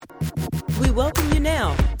We welcome you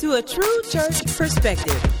now to A True Church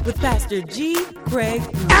Perspective with Pastor G. Craig.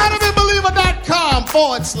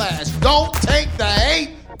 AdamandBeliever.com/don't take the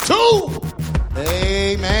hate to.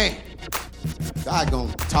 Amen. God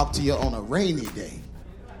gonna talk to you on a rainy day.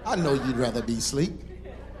 I know you'd rather be asleep.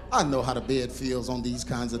 I know how the bed feels on these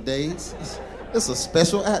kinds of days. It's a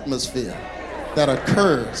special atmosphere that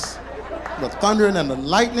occurs. The thundering and the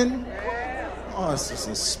lightning. Oh, it's just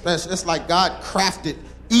a special. It's like God crafted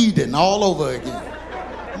Eden all over again.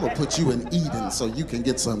 I'm gonna put you in Eden so you can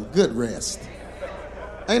get some good rest.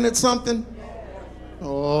 Ain't it something?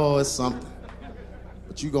 Oh, it's something.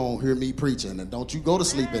 But you gonna hear me preaching, and don't you go to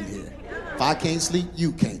sleep in here. If I can't sleep,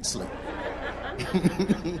 you can't sleep.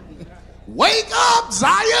 Wake up,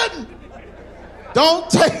 Zion! Don't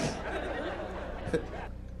take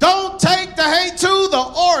the hate to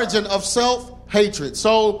the origin of self-hatred.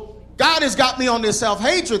 So God has got me on this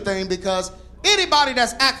self-hatred thing because anybody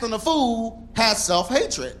that's acting a fool has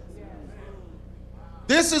self-hatred.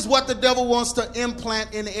 This is what the devil wants to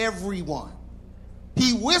implant in everyone.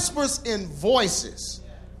 He whispers in voices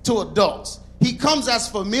to adults. He comes as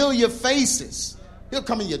familiar faces. He'll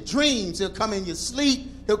come in your dreams. He'll come in your sleep.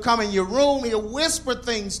 He'll come in your room. He'll whisper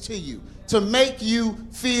things to you to make you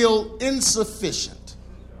feel insufficient,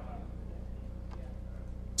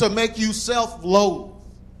 to make you self-loathe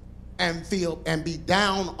and be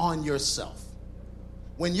down on yourself.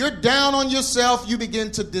 When you're down on yourself, you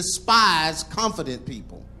begin to despise confident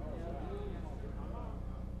people.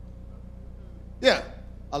 Yeah,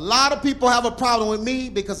 a lot of people have a problem with me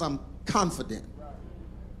because I'm confident.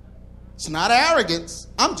 It's not arrogance.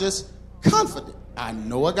 I'm just confident. I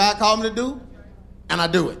know what God called me to do, and I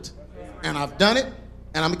do it. And I've done it,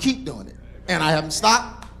 and I'm going to keep doing it. And I haven't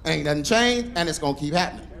stopped, ain't nothing changed, and it's going to keep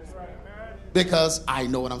happening. Because I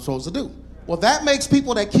know what I'm supposed to do. Well, that makes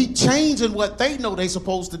people that keep changing what they know they're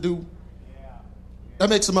supposed to do, that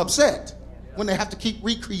makes them upset when they have to keep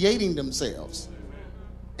recreating themselves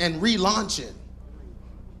and relaunching.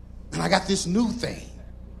 And I got this new thing.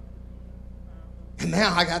 And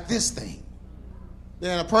now I got this thing.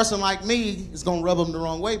 Then a person like me is going to rub them the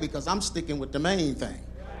wrong way because I'm sticking with the main thing.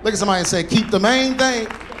 Look at somebody and say, keep the main thing,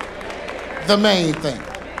 the main thing.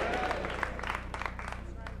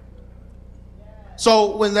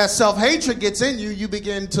 So when that self-hatred gets in you, you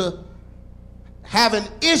begin to have an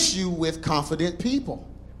issue with confident people.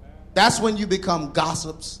 That's when you become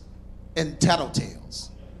gossips and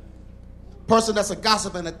tattletales. Person that's a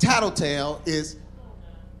gossip and a tattletale is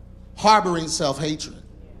harboring self-hatred.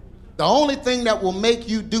 The only thing that will make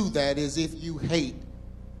you do that is if you hate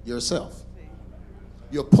yourself.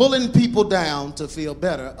 You're pulling people down to feel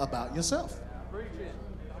better about yourself.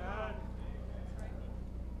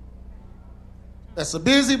 That's a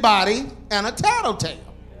busybody and a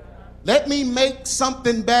tattletale. Let me make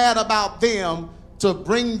something bad about them to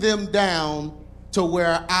bring them down to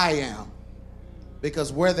where I am.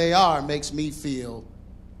 Because where they are makes me feel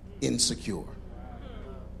insecure.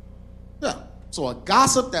 Yeah. So a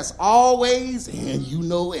gossip that's always, and you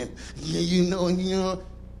know,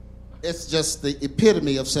 it's just the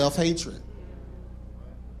epitome of self-hatred.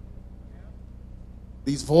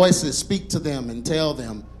 These voices speak to them and tell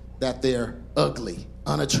them that they're ugly,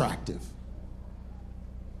 unattractive,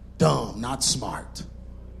 dumb, not smart,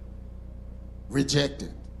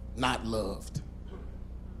 rejected, not loved.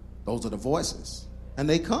 Those are the voices. And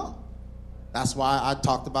they come. That's why I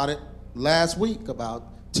talked about it last week about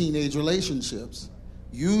teenage relationships.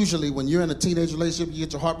 Usually when you're in a teenage relationship, you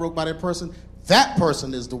get your heart broke by that person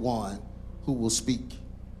is the one who will speak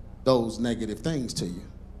those negative things to you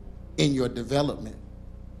in your development.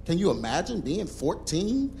 Can you imagine being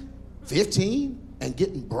 14, 15 and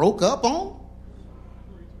getting broke up on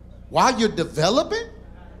while you're developing?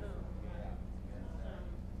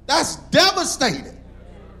 That's devastating.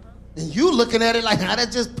 And you looking at it like,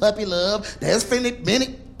 that's just puppy love. There's plenty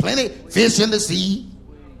fish in the sea.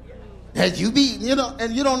 That you be,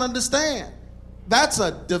 and you don't understand. That's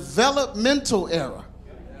a developmental error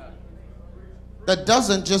that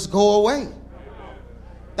doesn't just go away.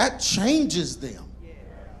 That changes them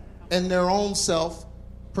in their own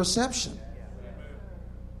self-perception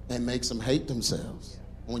and makes them hate themselves.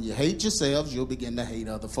 When you hate yourselves, you'll begin to hate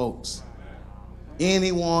other folks.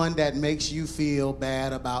 Anyone that makes you feel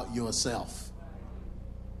bad about yourself.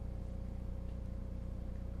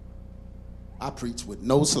 I preached with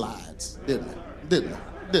no slides, didn't I?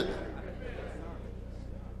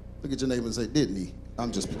 Look at your neighbor and say, didn't he?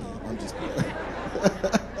 I'm just playing.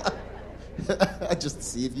 Just to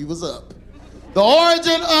see if you was up. The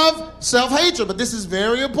origin of self-hatred, but this is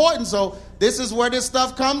very important. So this is where this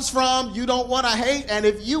stuff comes from. You don't want to hate, and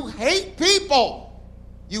if you hate people,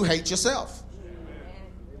 you hate yourself.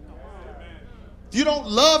 If you don't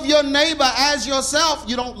love your neighbor as yourself,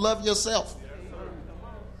 you don't love yourself.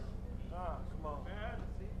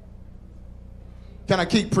 Can I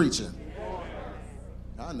keep preaching?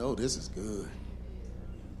 I know this is good.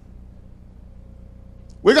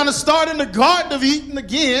 We're going to start in the Garden of Eden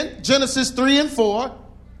again, Genesis 3 and 4.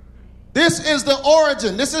 This is the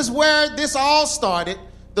origin. This is where this all started.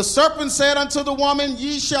 The serpent said unto the woman,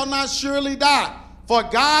 ye shall not surely die. For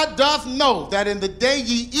God doth know that in the day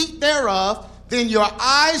ye eat thereof, then your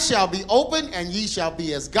eyes shall be opened, and ye shall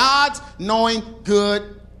be as gods, knowing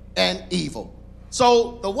good and evil.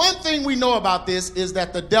 So the one thing we know about this is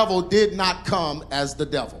that the devil did not come as the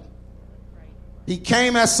devil. He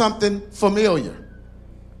came as something familiar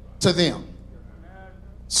to them.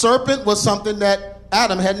 Serpent was something that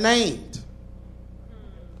Adam had named.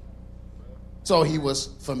 So he was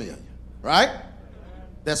familiar, right?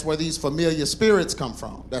 That's where these familiar spirits come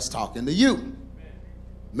from. That's talking to you.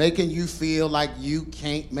 Making you feel like you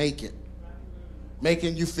can't make it.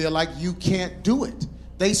 Making you feel like you can't do it.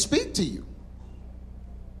 They speak to you.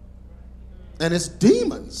 And it's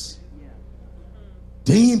demons.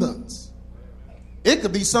 Demons. It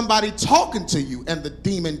could be somebody talking to you, and the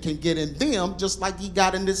demon can get in them just like he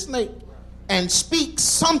got in this snake and speak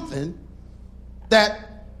something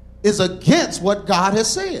that is against what God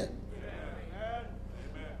has said.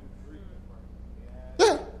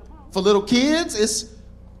 Yeah. For little kids, it's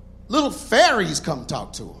little fairies come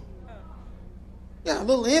talk to them. Yeah,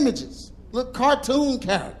 little images, little cartoon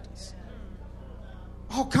characters.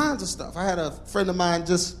 All kinds of stuff. I had a friend of mine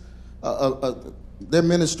just, their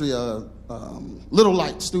ministry, Little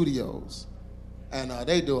Light Studios. And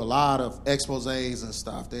they do a lot of exposés and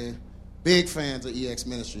stuff. They're big fans of EX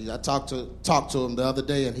Ministry. I talked to him the other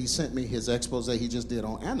day, and he sent me his expose he just did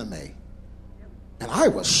on anime. And I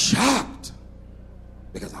was shocked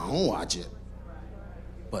because I don't watch it.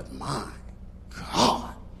 But my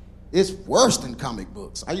God, it's worse than comic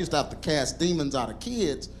books. I used to have to cast demons out of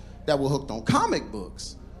kids that were hooked on comic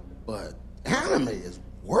books. But anime is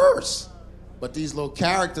worse. But these little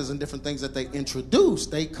characters and different things that they introduce,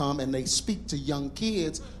 they come and they speak to young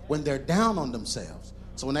kids when they're down on themselves.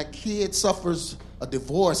 So when that kid suffers a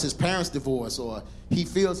divorce, his parents divorce, or he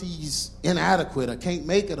feels he's inadequate or can't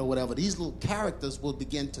make it or whatever, these little characters will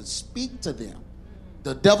begin to speak to them.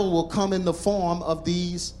 The devil will come in the form of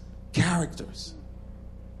these characters.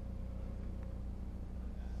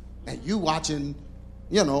 And you watching,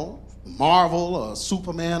 Marvel or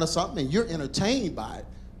Superman or something, and you're entertained by it.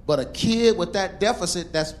 But a kid with that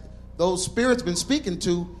deficit that's those spirits been speaking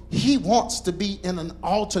to, he wants to be in an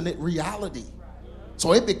alternate reality.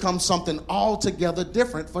 So it becomes something altogether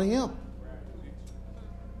different for him.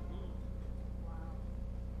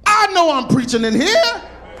 I know I'm preaching in here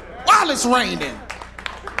while it's raining.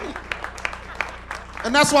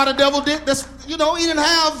 And that's why the devil did this. He didn't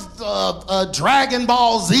have Dragon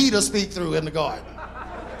Ball Z to speak through in the garden.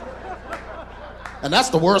 And that's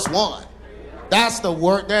the worst one. That's the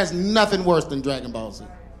worst. There's nothing worse than Dragon Ball Z.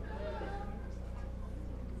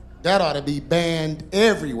 That ought to be banned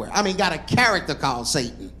everywhere. Got a character called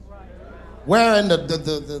Satan, wearing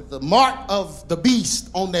the mark of the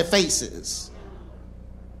beast on their faces.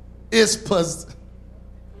 It's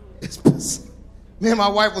me and my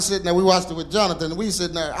wife were sitting there. We watched it with Jonathan, and we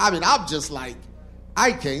sitting there. I'm just like,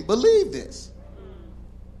 I can't believe this.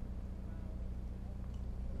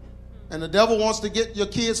 And the devil wants to get your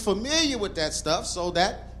kids familiar with that stuff so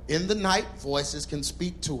that in the night, voices can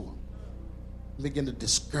speak to them and begin to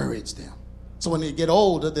discourage them. So when they get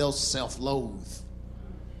older, they'll self-loathe.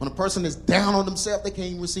 When a person is down on themselves, they can't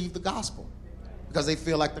even receive the gospel because they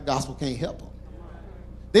feel like the gospel can't help them.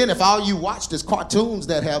 Then if all you watched is cartoons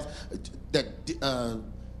that have,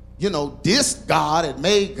 dissed God and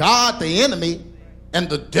made God the enemy and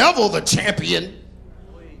the devil the champion,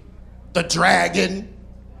 the dragon,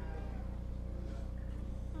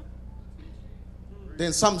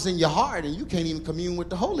 then something's in your heart and you can't even commune with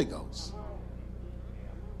the Holy Ghost.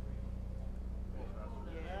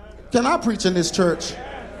 Can I preach in this church?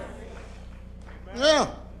 Yeah.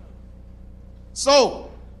 So,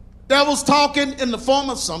 devil's talking in the form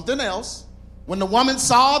of something else. When the woman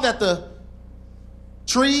saw that the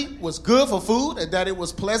tree was good for food and that it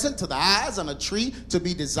was pleasant to the eyes and a tree to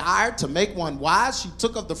be desired to make one wise, she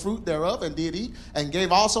took of the fruit thereof and did eat and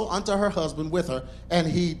gave also unto her husband with her, and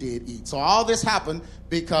he did eat. So all this happened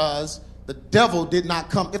because the devil did not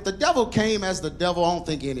come. If the devil came as the devil, I don't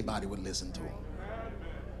think anybody would listen to him.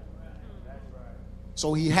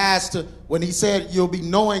 So he has to, when he said you'll be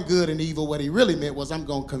knowing good and evil, what he really meant was I'm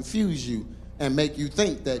going to confuse you and make you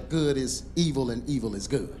think that good is evil and evil is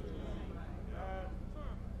good.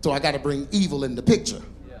 So I got to bring evil in the picture.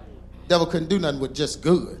 Devil couldn't do nothing with just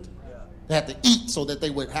good. They had to eat so that they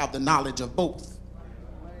would have the knowledge of both.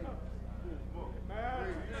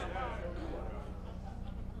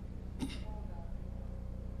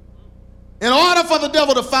 In order for the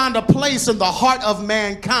devil to find a place in the heart of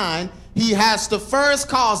mankind, he has to first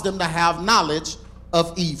cause them to have knowledge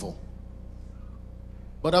of evil.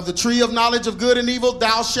 But of the tree of knowledge of good and evil,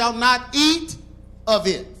 thou shalt not eat of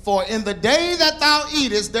it. For in the day that thou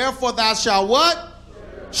eatest, therefore thou shalt what?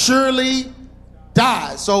 Surely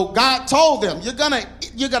die. So God told them, you're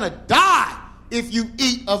gonna die if you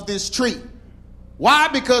eat of this tree. Why?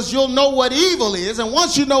 Because you'll know what evil is, and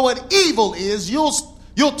once you know what evil is, you'll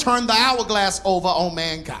turn the hourglass over on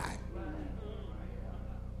mankind.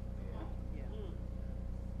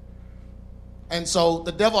 And so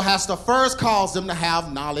the devil has to first cause them to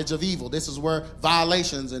have knowledge of evil. This is where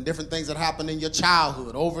violations and different things that happen in your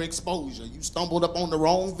childhood, overexposure, you stumbled up on the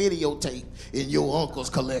wrong videotape in your uncle's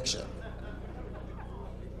collection.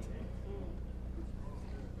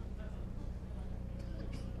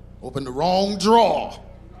 Open the wrong drawer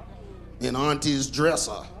in auntie's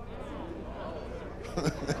dresser.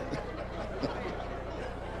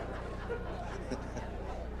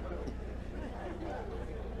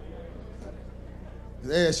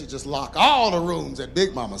 There she just locked all the rooms at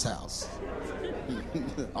Big Mama's house.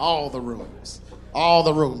 All the rooms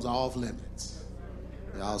off limits.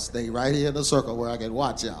 Y'all stay right here in the circle where I can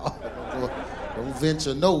watch y'all. Don't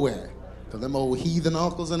venture nowhere. Because them old heathen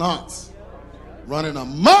uncles and aunts running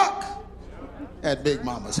amok at Big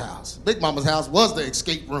Mama's house. Big Mama's house was the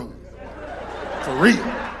escape room. For real.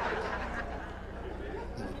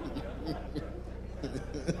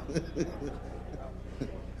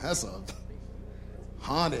 That's a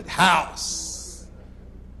haunted house.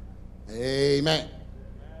 Amen.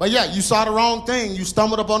 But yeah, you saw the wrong thing. You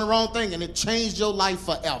stumbled upon the wrong thing, and it changed your life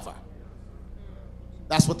forever.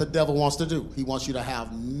 That's what the devil wants to do. He wants you to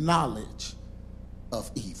have knowledge of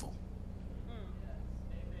evil.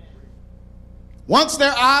 Once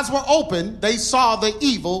their eyes were open, they saw the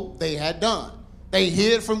evil they had done. They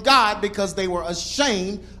hid from God because they were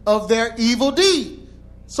ashamed of their evil deed.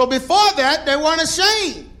 So before that, they weren't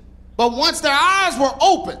ashamed. But once their eyes were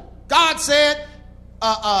open, God said,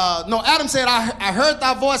 Adam said, I heard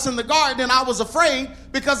thy voice in the garden and I was afraid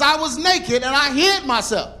because I was naked and I hid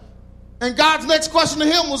myself. And God's next question to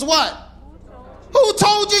him was what? Who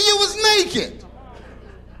told you was naked?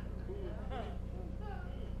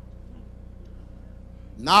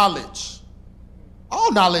 Knowledge.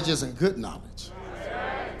 All knowledge isn't good knowledge.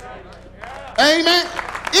 Amen.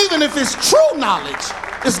 Even if it's true knowledge,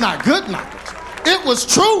 it's not good knowledge. It was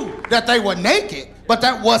true that they were naked, but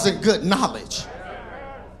that wasn't good knowledge.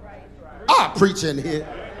 I preach in here.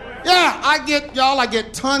 Yeah, I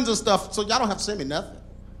get tons of stuff, so y'all don't have to send me nothing.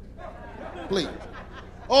 Please.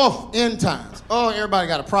 Oh, end times. Oh, everybody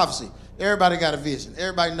got a prophecy. Everybody got a vision.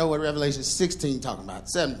 Everybody know what Revelation 16 talking about,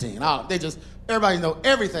 17. Everybody know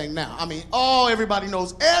everything now. Everybody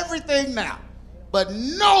knows everything now. But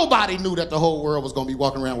nobody knew that the whole world was going to be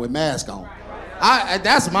walking around with masks on.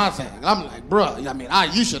 That's my thing. I'm like,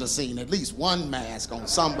 bruh, you should have seen at least one mask on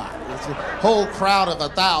somebody. It's a whole crowd of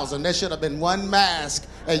 1,000. There should have been one mask,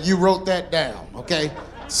 and you wrote that down, okay?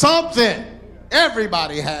 Something.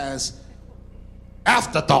 Everybody has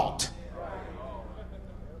afterthought.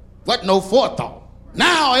 What no forethought.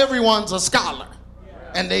 Now everyone's a scholar,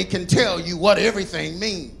 and they can tell you what everything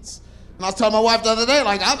means. And I was telling my wife the other day,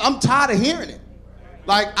 like, I'm tired of hearing it.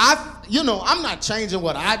 Like, I'm not changing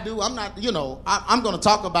what I do. I'm not, I'm going to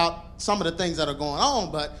talk about some of the things that are going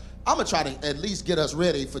on, but I'm going to try to at least get us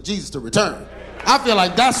ready for Jesus to return. I feel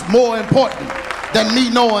like that's more important than me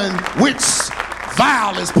knowing which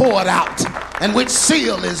vial is poured out and which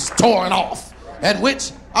seal is torn off and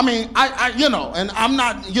which, and I'm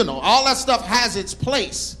not, all that stuff has its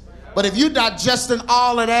place. But if you're digesting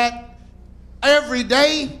all of that every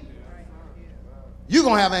day, you're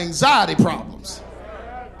going to have anxiety problems.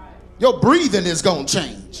 Your breathing is going to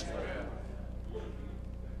change.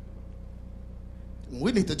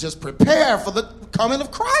 We need to just prepare for the coming of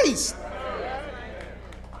Christ.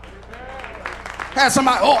 Have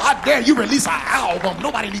somebody, I dare you release an album.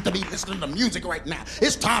 Nobody needs to be listening to music right now.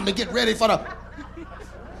 It's time to get ready for the...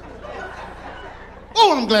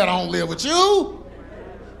 Oh, I'm glad I don't live with you.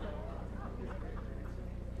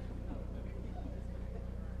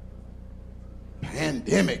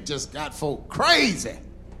 Pandemic just got folk crazy.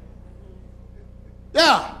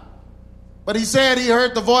 Yeah. But he said he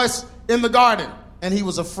heard the voice in the garden and he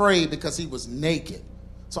was afraid because he was naked.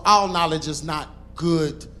 So all knowledge is not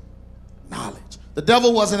good knowledge. The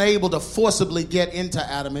devil wasn't able to forcibly get into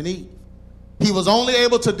Adam and Eve. He was only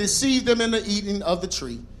able to deceive them into eating of the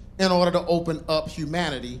tree in order to open up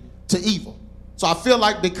humanity to evil. So I feel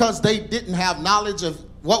like because they didn't have knowledge of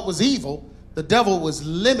what was evil, the devil was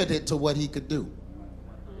limited to what he could do.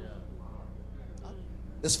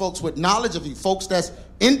 There's folks with knowledge of you, folks that's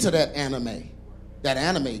into that anime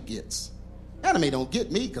gets. Anime don't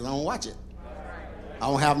get me because I don't watch it. I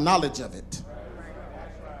don't have knowledge of it.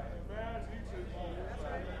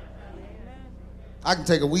 I can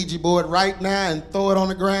take a Ouija board right now and throw it on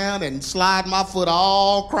the ground and slide my foot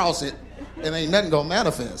all across it, and ain't nothing gonna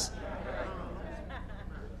manifest.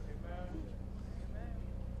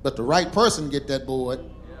 But the right person get that board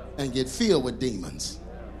and get filled with demons.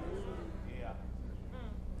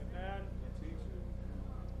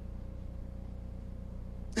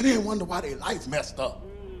 And then wonder why their life messed up.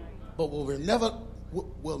 But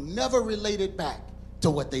we'll never relate it back to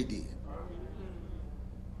what they did.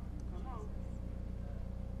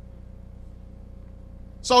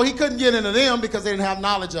 So he couldn't get into them because they didn't have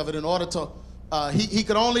knowledge of it. In order to, he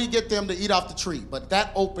could only get them to eat off the tree. But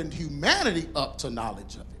that opened humanity up to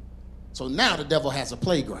knowledge of it. So now the devil has a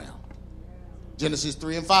playground. Genesis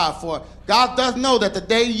 3:5, for God doth know that the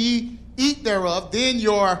day ye eat thereof, then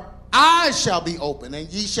your eyes shall be open, and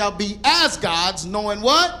ye shall be as gods, knowing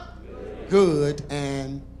what? Good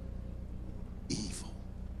and evil.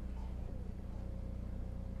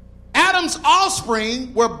 Adam's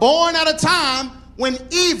offspring were born at a time when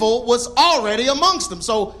evil was already amongst them.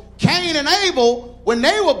 So Cain and Abel, when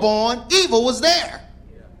they were born, evil was there.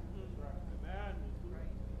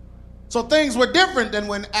 So things were different than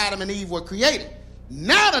when Adam and Eve were created.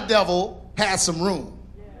 Now the devil has some room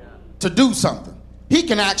to do something. He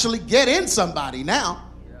can actually get in somebody now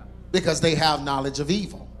because they have knowledge of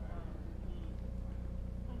evil.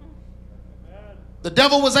 The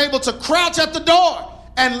devil was able to crouch at the door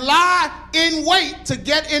and lie in wait to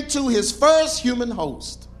get into his first human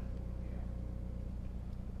host.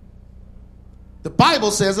 The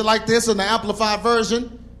Bible says it like this in the Amplified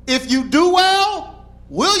Version. If you do well,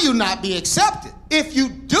 will you not be accepted? If you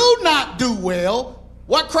do not do well,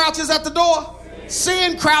 what crouches at the door?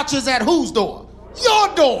 Sin crouches at whose door?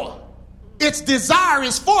 Your door. Its desire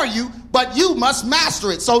is for you, but you must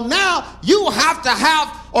master it. So now you have to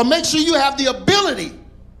have, or make sure you have the ability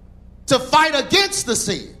to fight against the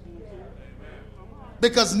sin.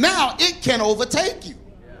 Because now it can overtake you.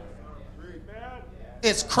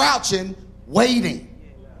 It's crouching, waiting.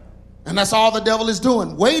 And that's all the devil is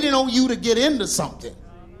doing, waiting on you to get into something.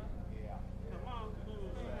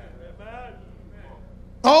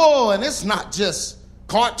 Oh, and it's not just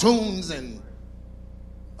cartoons and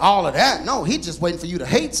all of that. No, he's just waiting for you to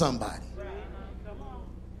hate somebody.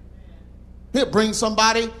 He'll bring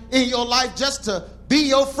somebody in your life just to be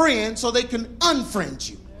your friend so they can unfriend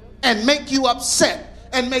you and make you upset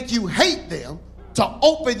and make you hate them to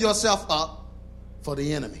open yourself up for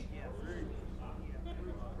the enemy.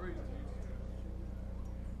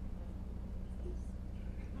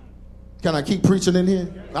 Can I keep preaching in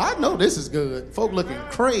here? I know this is good. Folk looking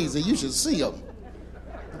crazy. You should see them.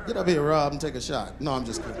 Get up here, Rob, and take a shot. No, I'm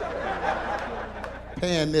just kidding.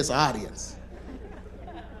 Paying this audience.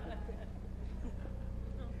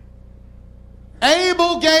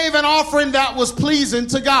 Abel gave an offering that was pleasing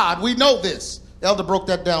to God. We know this. Elder broke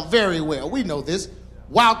that down very well. We know this.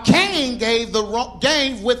 While Cain gave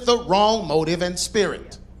with the wrong motive and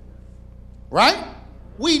spirit. Right?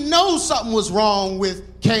 We know something was wrong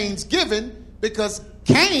with Cain's giving because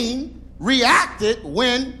Cain reacted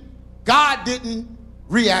when God didn't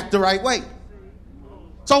react the right way.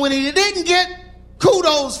 So when he didn't get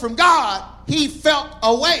kudos from God, he felt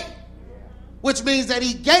away, which means that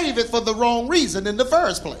he gave it for the wrong reason in the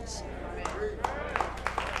first place.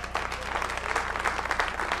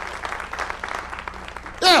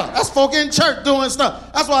 Yeah, that's folk in church doing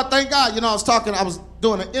stuff. That's why I thank God. You know, I was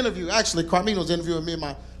doing an interview. Actually, Carmine was interviewing me and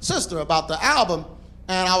my sister about the album.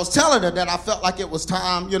 And I was telling her that I felt like it was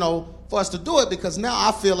time, you know, for us to do it because now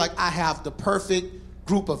I feel like I have the perfect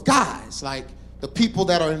group of guys. Like the people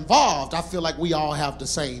that are involved, I feel like we all have the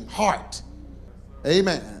same heart.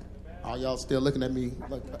 Amen. Are y'all still looking at me?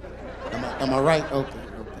 Like, am I right? Okay.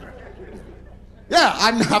 Yeah,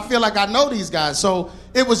 I feel like I know these guys. So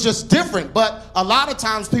it was just different. But a lot of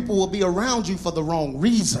times people will be around you for the wrong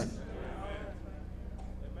reason.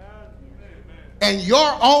 And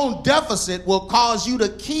your own deficit will cause you to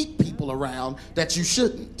keep people around that you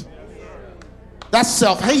shouldn't. That's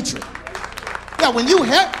self-hatred. Yeah, when you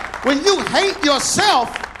hate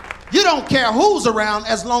yourself, you don't care who's around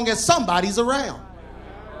as long as somebody's around.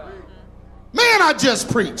 Man, I just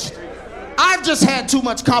preached. I've just had too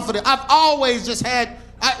much confidence. I've always just had,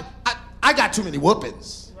 I got too many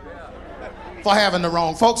whoopings. for having the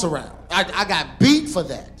wrong folks around. I got beat for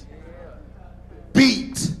that.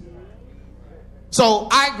 Beat. So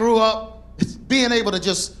I grew up being able to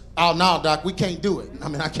just, oh, no, Doc, we can't do it. I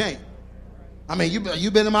mean, I can't. I mean,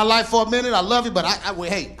 you've been in my life for a minute. I love you, but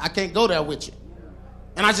hey, I can't go there with you.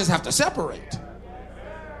 And I just have to separate.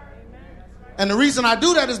 And the reason I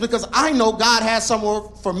do that is because I know God has somewhere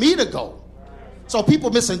for me to go. So people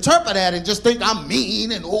misinterpret that and just think I'm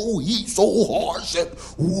mean and, oh, he's so harsh and,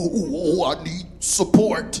 oh, I need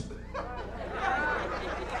support.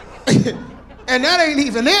 And that ain't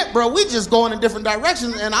even it, bro. We just going in different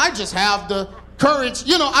directions, and I just have the courage.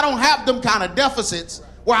 You know, I don't have them kind of deficits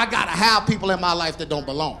where I got to have people in my life that don't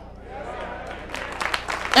belong.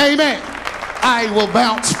 Amen. I will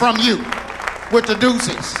bounce from you with the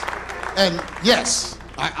deuces. And yes,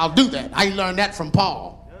 I'll do that. I learned that from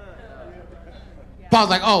Paul. Paul's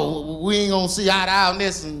like, oh, we ain't going to see eye to eye on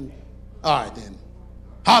this. And all right, then.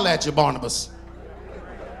 Holla at you, Barnabas.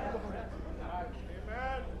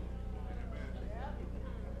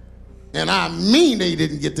 And I mean they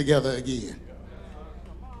didn't get together again.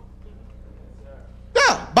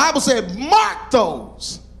 Yeah, Bible said, mark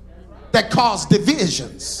those that cause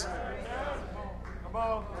divisions.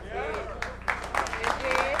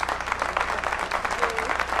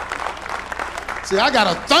 See, I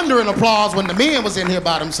got a thundering applause when the men was in here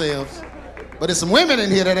by themselves. But there's some women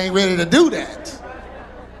in here that ain't ready to do that.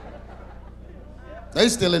 They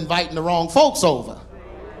still inviting the wrong folks over.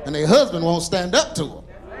 And their husband won't stand up to them.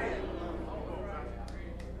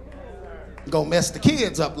 Gonna mess the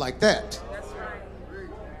kids up like that.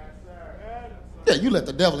 Yeah, you let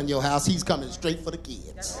the devil in your house, he's coming straight for the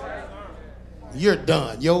kids. You're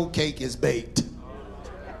done. Your cake is baked.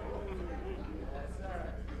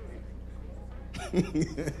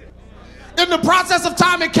 In the process of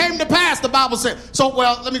time, it came to pass, the Bible said. So,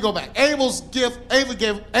 well, let me go back. Abel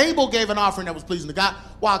gave an offering that was pleasing to God,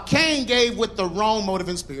 while Cain gave with the wrong motive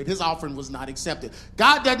and spirit. His offering was not accepted.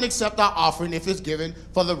 God doesn't accept our offering if it's given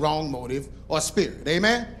for the wrong motive or spirit.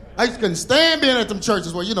 Amen? I couldn't stand being at them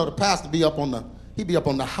churches where, you know, the pastor be up on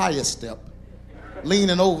the highest step,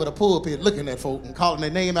 leaning over the pulpit, looking at folk and calling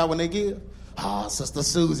their name out when they give. Oh, Sister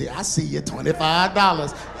Susie, I see you,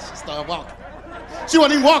 $25. She started walking. She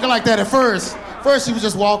wasn't even walking like that at first. First, she was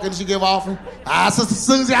just walking. She gave offering. Ah, Sister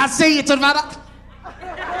Susie, I see you, $25.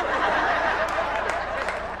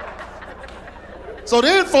 So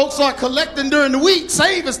then folks start collecting during the week,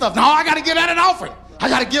 saving stuff. No, I got to give that an offering. I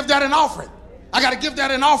got to give that an offering. I got to give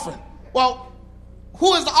that an offering. Well,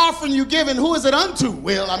 who is the offering you giving? Who is it unto?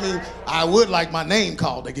 Well, I mean, I would like my name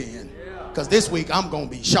called again. Because this week I'm going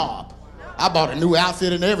to be sharp. I bought a new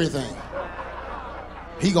outfit and everything.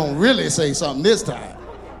 He gonna really say something this time.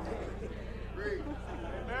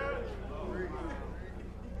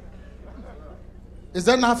 Is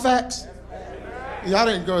that not facts? Y'all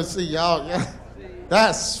didn't go see y'all. Yeah.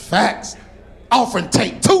 That's facts. Offering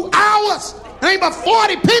take 2 hours. There ain't but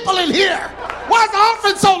 40 people in here. Why's the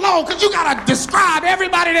offering so long? Because you gotta describe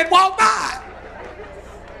everybody that walked by.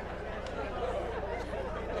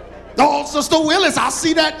 Oh, Sister Willis, I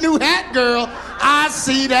see that new hat, girl. I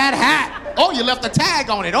see that hat. Oh, you left a tag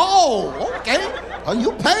on it. Oh, okay. Oh,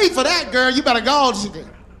 you paid for that, girl. You better go.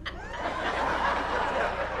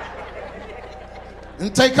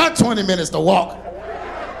 And take her 20 minutes to walk.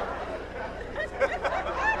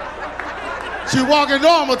 She walking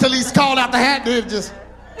normal till he's called out the hat. Dude, just.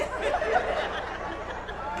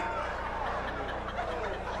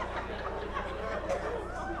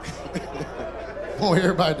 I want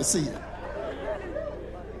everybody to see it.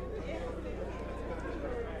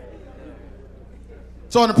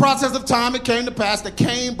 So in the process of time, it came to pass that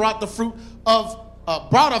Cain brought of the fruit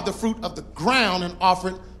of the ground and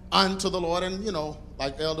offered unto the Lord. And, you know,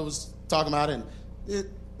 like Elder was talking about, and we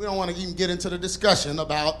don't want to even get into the discussion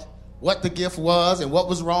about what the gift was and what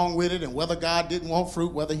was wrong with it and whether God didn't want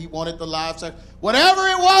fruit, whether he wanted the livestock. Whatever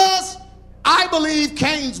it was, I believe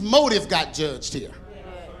Cain's motive got judged here.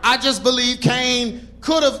 I just believe Cain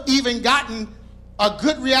could have even gotten a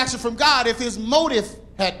good reaction from God if his motive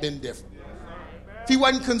had been different. If he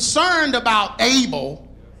wasn't concerned about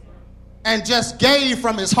Abel and just gave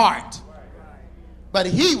from his heart. But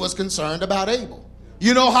he was concerned about Abel.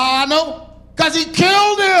 You know how I know? Because he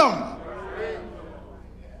killed him.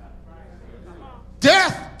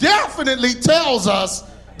 Death definitely tells us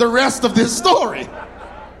the rest of this story.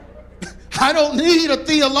 I don't need a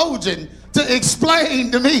theologian to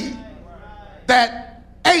explain to me that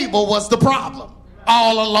Abel was the problem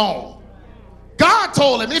all along. God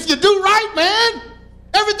told him, if you do right, man,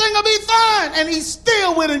 everything will be fine. And he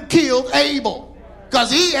still went and killed Abel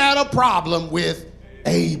because he had a problem with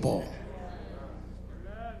Abel.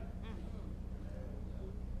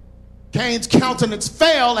 Cain's countenance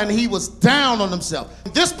fell and he was down on himself.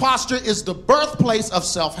 This posture is the birthplace of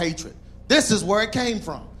self-hatred. This is where it came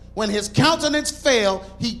from. When his countenance fell,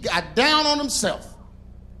 he got down on himself.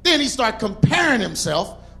 Then he started comparing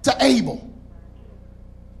himself to Abel.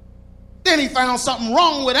 Then he found something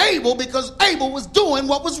wrong with Abel because Abel was doing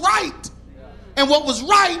what was right. And what was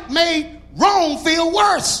right made wrong feel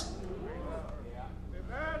worse.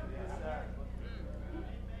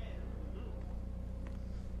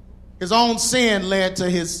 His own sin led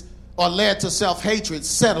to self-hatred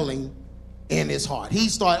settling in his heart. He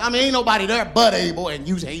started, ain't nobody there but Abel, and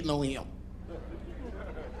you hating on him.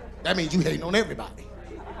 That means you hating on everybody.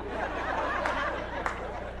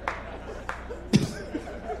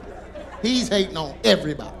 He's hating on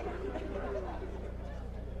everybody.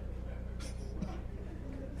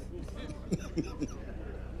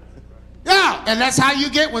 Yeah, and that's how you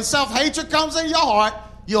get when self-hatred comes in your heart,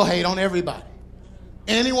 you'll hate on everybody.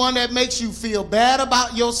 Anyone that makes you feel bad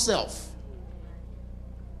about yourself.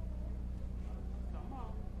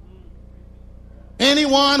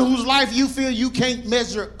 Anyone whose life you feel you can't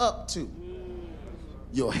measure up to,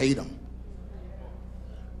 you'll hate them.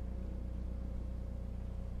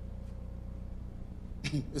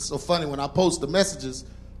 It's so funny when I post the messages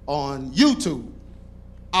on YouTube,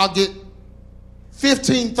 I'll get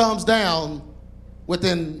 15 thumbs down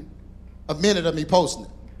within a minute of me posting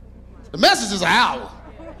it. The message is an hour.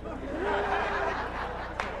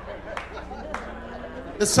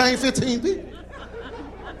 The same 15 people.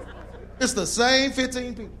 It's the same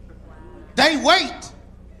 15 people. They wait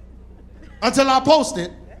until I post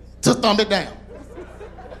it to thumb it down.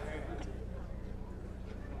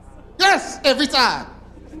 Yes, every time.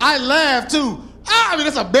 I laugh too.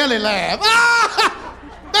 It's a belly laugh.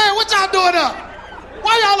 Man, what y'all doing up?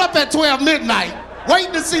 Why y'all up at 12 midnight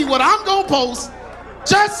waiting to see what I'm going to post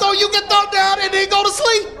just so you can thumb down and then go to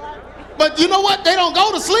sleep? But you know what? They don't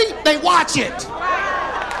go to sleep. They watch it.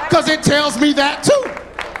 Because it tells me that too.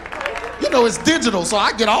 It's digital, so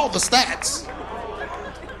I get all the stats.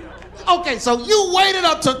 Okay, so you waited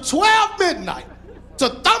up to 12 midnight to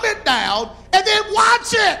thumb it down and then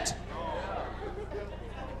watch it.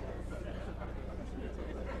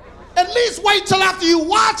 At least wait till after you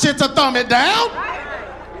watch it to thumb it down.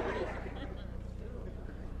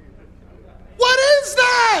 What is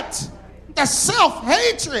that? That's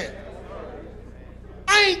self-hatred.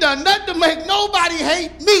 I ain't done nothing to make nobody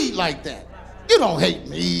hate me like that. You don't hate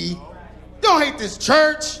me. You don't hate this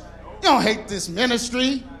church. You don't hate this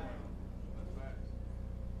ministry.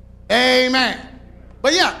 Amen.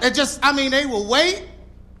 But yeah, they will wait.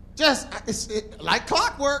 It's like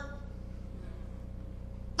clockwork.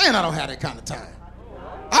 Man, I don't have that kind of time.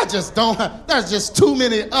 I just don't have, there's just too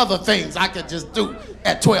many other things I could just do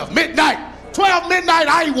at 12 midnight. 12 midnight,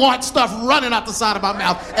 I want stuff running out the side of my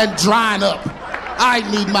mouth and drying up. I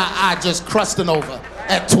need my eye just crusting over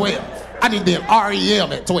at 12. I need the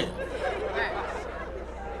REM at 12.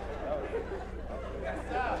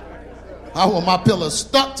 I want my pillow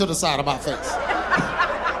stuck to the side of my face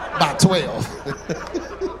by 12.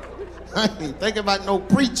 I ain't thinking about no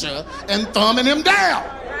preacher and thumbing him down.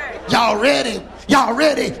 Y'all ready? Y'all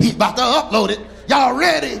ready? He's about to upload it. Y'all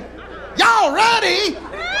ready? Y'all ready?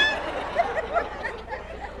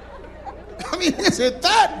 Is it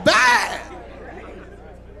that bad?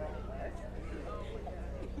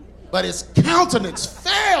 But his countenance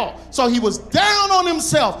fell, so he was down on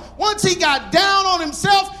himself. Once he got down on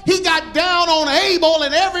himself, he got down on Abel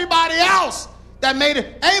and everybody else that made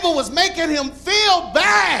it. Abel was making him feel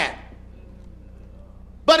bad.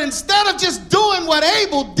 But instead of just doing what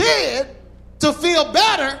Abel did to feel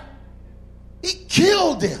better, he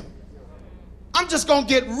killed him. I'm just going to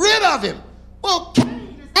get rid of him. Well,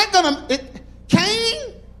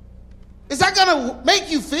 Cain? Is that going to make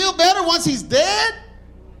you feel better once he's dead?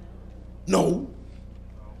 No.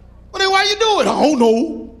 Well, then why you do it? I don't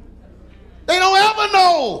know. They don't ever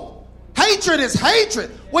know. Hatred is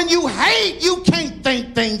hatred. When you hate, you can't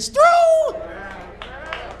think things through.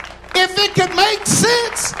 If it could make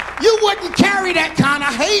sense, you wouldn't carry that kind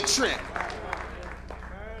of hatred.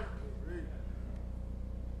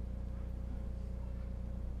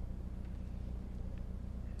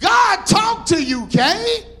 God talked to you,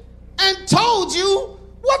 Cain, and told you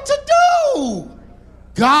what to do.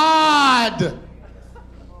 God.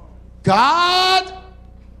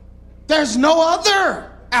 There's no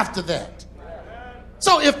other after that.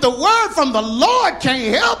 So if the word from the Lord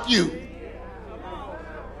can't help you,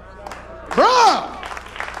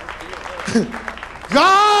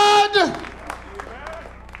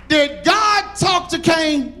 did God talk to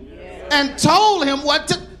Cain and told him what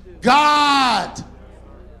to? God.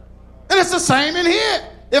 And it's the same in here.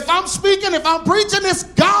 If I'm speaking, if I'm preaching, it's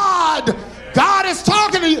God. God is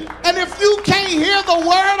talking to you. And if you can't hear the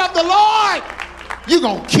word of the Lord, you're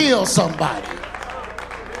going to kill somebody.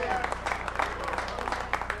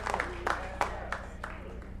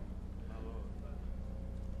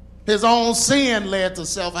 His own sin led to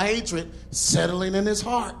self-hatred settling in his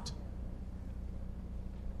heart.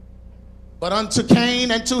 But unto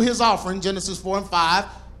Cain and to his offering, Genesis 4 and 5,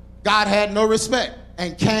 God had no respect.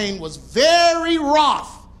 And Cain was very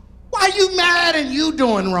wroth. Why you mad and you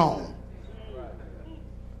doing wrong?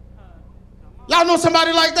 Y'all know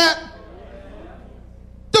somebody like that?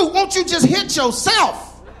 Dude, won't you just hit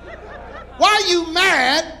yourself? Why you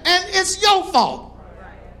mad and it's your fault?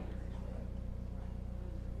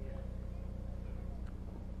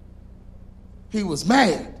 He was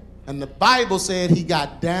mad. And the Bible said he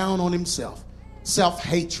got down on himself.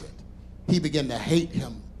 Self-hatred. He began to hate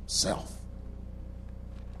himself.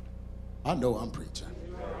 I know I'm preaching.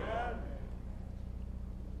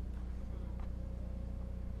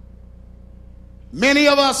 Many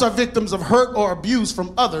of us are victims of hurt or abuse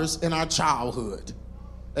from others in our childhood.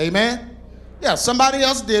 Amen? Yeah, somebody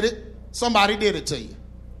else did it. Somebody did it to you.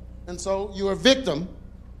 And so you're a victim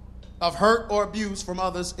of hurt or abuse from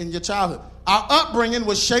others in your childhood. Our upbringing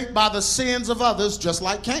was shaped by the sins of others, just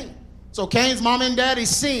like Cain. So Cain's mom and daddy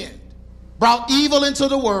sinned, brought evil into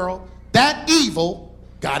the world. That evil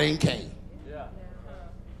got in Cain.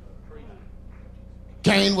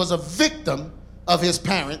 Cain was a victim of his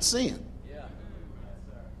parents' sin.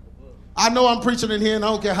 I know I'm preaching in here, and I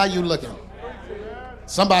don't care how you looking.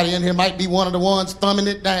 Somebody in here might be one of the ones thumbing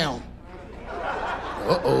it down.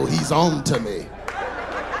 Uh-oh, he's on to me.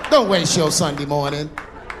 Don't waste your Sunday morning.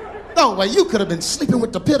 Don't wait. You could have been sleeping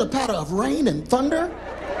with the pitter-patter of rain and thunder.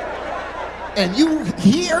 And you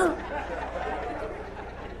here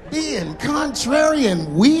being contrary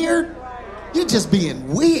and weird. You just being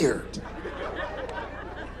weird.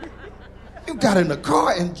 You got in the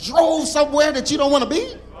car and drove somewhere that you don't want to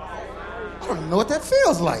be. I don't even know what that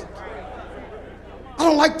feels like. I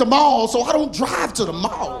don't like the mall, so I don't drive to the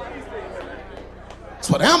mall. That's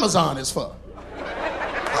what Amazon is for.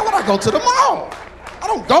 Why would I go to the mall? I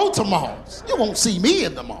don't go to malls. You won't see me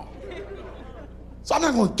in the mall. So I'm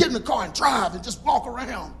not going to get in the car and drive and just walk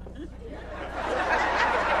around.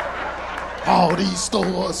 All these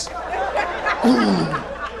stores.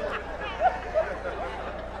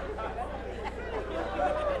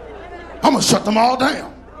 I'm going to shut them all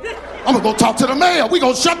down. I'm going to go talk to the mayor. We're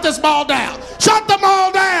going to shut this mall down. Shut them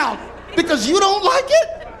all down. Because you don't like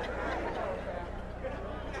it?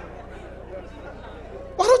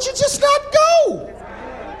 Why don't you just not go?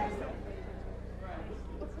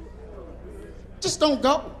 Just don't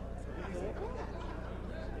go.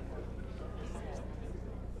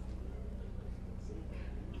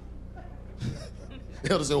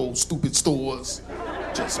 Hell, say, old stupid stores.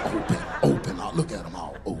 Just open. I'll look at them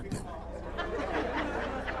all open.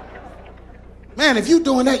 Man, if you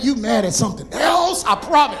doing that, you mad at something else, I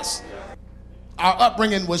promise. Our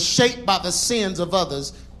upbringing was shaped by the sins of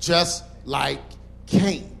others, just like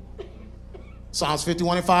Cain. Psalms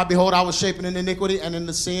 51:5, behold, I was shapen in iniquity, and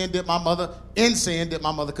in sin did my mother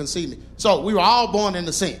conceive me. So we were all born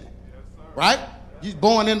into sin, right? You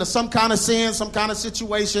born into some kind of sin, some kind of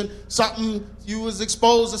situation, something you was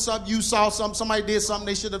exposed to, something you saw, somebody did something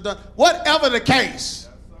they should have done. Whatever the case.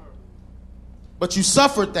 But you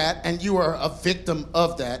suffered that, and you were a victim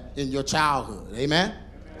of that in your childhood. Amen?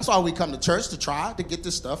 That's why we come to church, to try to get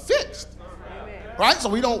this stuff fixed. Right? So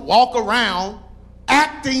we don't walk around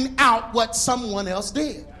acting out what someone else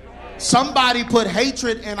did. Somebody put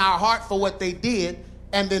hatred in our heart for what they did,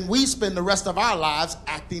 and then we spend the rest of our lives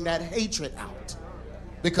acting that hatred out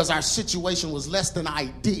because our situation was less than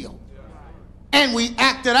ideal. And we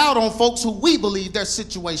acted out on folks who we believe their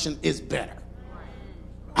situation is better.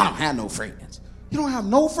 I don't have no friends. You don't have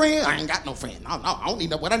no friends? I ain't got no friends. I don't need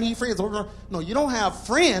no. What I need friends. No, you don't have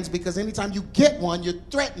friends because anytime you get one, you're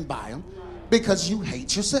threatened by them because you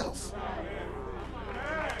hate yourself.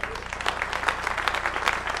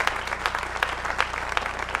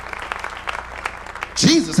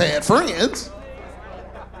 Jesus had friends.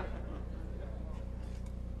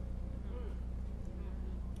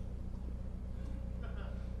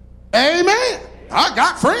 Amen. I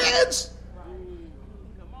got friends.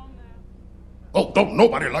 Oh, don't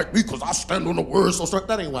nobody like me because I stand on the word so straight.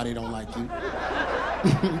 That ain't why they don't like you.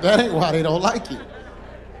 That ain't why they don't like you.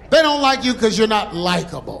 They don't like you because you're not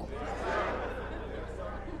likable.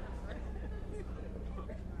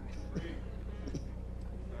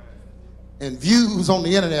 And views on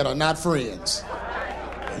the internet are not friends.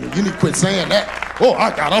 You need to quit saying that. Oh,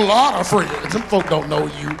 I got a lot of friends. Some folk don't know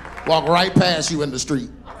you. Walk right past you in the street.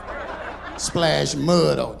 splash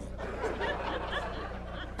mud on you.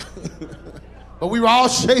 But we were all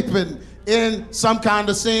shaping in some kind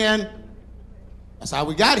of sin. That's how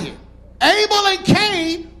we got here. Abel and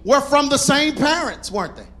Cain were from the same parents,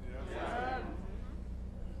 weren't they?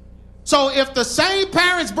 So if the same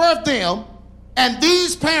parents birthed them and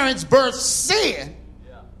these parents birthed sin,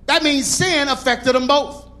 that means sin affected them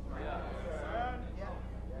both.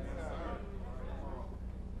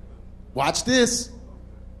 Watch this.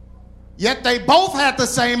 Yet they both had the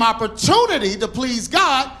same opportunity to please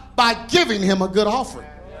God by giving him a good offering.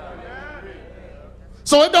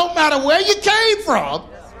 So it don't matter where you came from.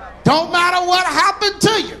 Don't matter what happened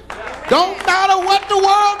to you. Don't matter what the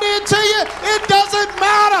world did to you. It doesn't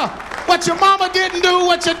matter what your mama didn't do,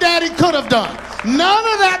 what your daddy could have done. None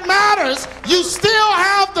of that matters. You still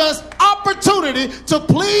have the opportunity to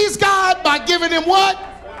please God by giving him what?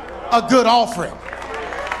 A good offering.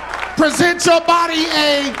 Present your body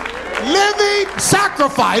a living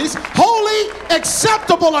sacrifice, holy,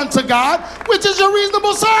 acceptable unto God, which is your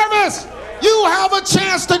reasonable service. You have a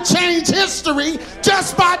chance to change history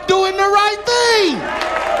just by doing the right thing.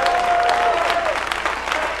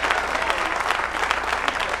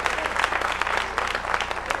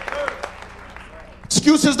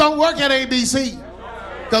 Excuses don't work at ABC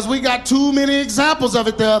because we got too many examples of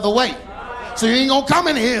it the other way. So you ain't gonna come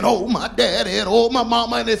in here and, oh, my daddy and oh, my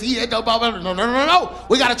mama, and if he had no, no.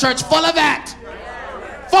 We got a church full of that.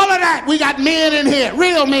 Full of that. We got men in here,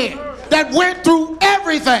 real men, that went through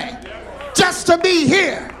everything just to be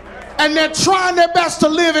here. And they're trying their best to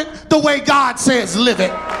live it the way God says live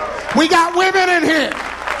it. We got women in here,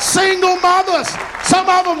 single mothers. Some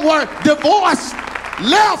of them were divorced,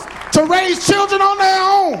 left to raise children on their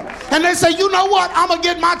own. And they say, you know what? I'm going to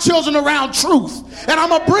get my children around truth. And I'm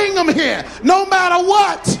going to bring them here. No matter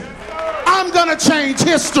what, I'm going to change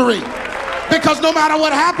history. Because no matter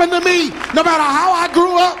what happened to me, no matter how I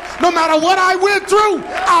grew up, no matter what I went through,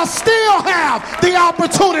 I'll still have the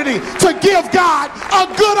opportunity to give God a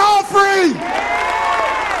good offering.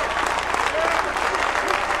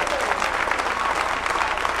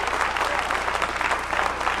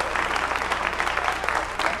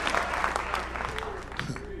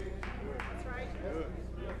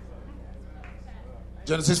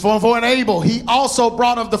 Genesis 4:4, and Abel, he also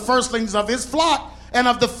brought of the firstlings of his flock and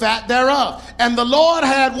of the fat thereof. And the Lord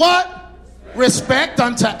had what? Respect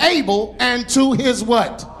unto Abel and to his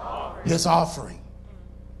what? His offering.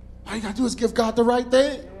 All you got to do is give God the right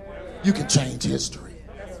thing. You can change history.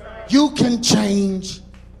 You can change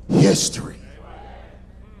history.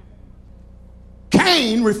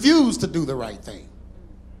 Cain refused to do the right thing,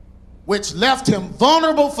 which left him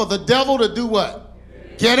vulnerable for the devil to do what?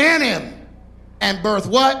 Get in him. And birth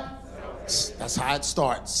what? That's how it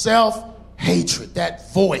starts. Self-hatred,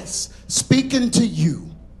 that voice speaking to you.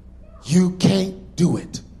 You can't do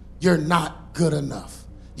it. You're not good enough.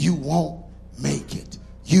 You won't make it.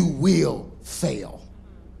 You will fail.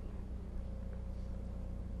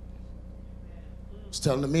 I was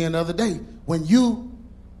telling the men the other day,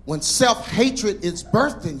 when self-hatred is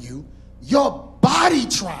birthed in you, your body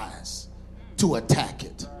tries to attack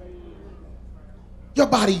it. Your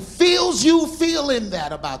body feels you feeling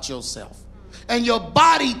that about yourself. And your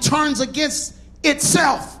body turns against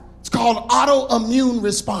itself. It's called autoimmune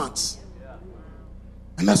response.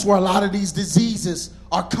 And that's where a lot of these diseases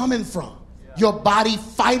are coming from. Your body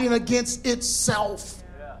fighting against itself.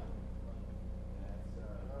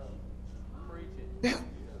 Yeah.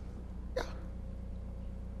 Yeah.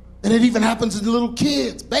 And it even happens in little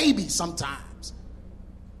kids, babies sometimes.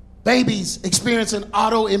 Babies experiencing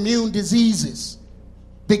autoimmune diseases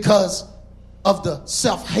because of the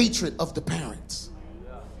self-hatred of the parents.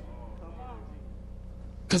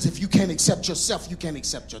 Because if you can't accept yourself, you can't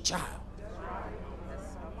accept your child.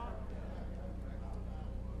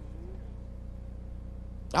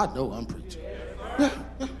 I know I'm preaching. Yeah.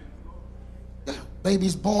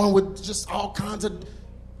 Babies born with just all kinds of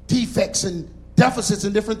defects and deficits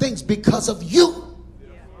and different things because of you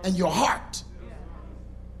and your heart.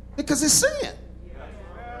 Because it's sin.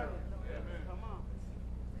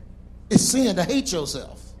 It's sin to hate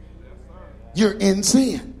yourself. You're in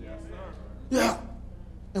sin. Yeah.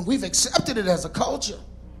 And we've accepted it as a culture.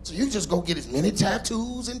 So you just go get as many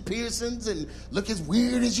tattoos and piercings and look as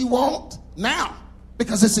weird as you want now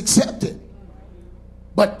because it's accepted.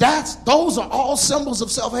 But those are all symbols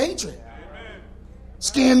of self-hatred.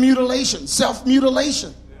 Skin mutilation,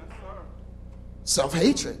 self-mutilation.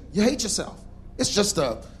 Self-hatred. You hate yourself. It's just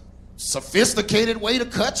a sophisticated way to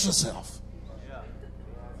cut yourself.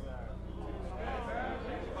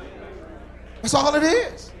 That's all it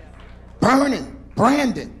is. Burning,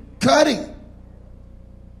 branding, cutting.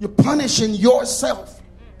 You're punishing yourself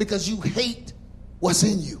because you hate what's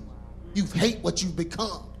in you. You hate what you've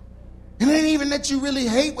become. And it ain't even that you really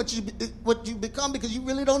hate what you become, because you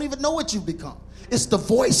really don't even know what you've become. It's the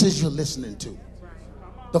voices you're listening to.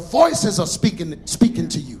 The voices are speaking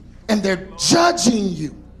to you, and they're judging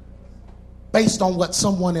you based on what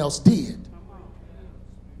someone else did.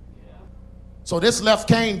 So this left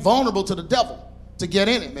Cain vulnerable to the devil to get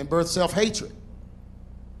in him and birth self-hatred,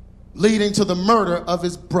 leading to the murder of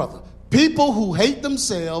his brother. People who hate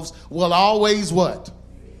themselves will always what?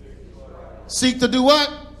 Seek to do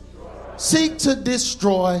what? Seek to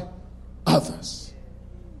destroy others.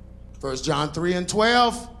 1 John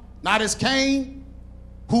 3:12. Not as Cain,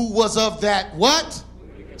 who was of that what?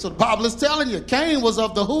 So the Bible is telling you, Cain was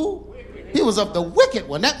of the who? He was of the wicked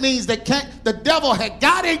one. That means that the devil had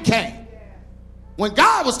got in Cain. When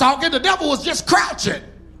God was talking, the devil was just crouching.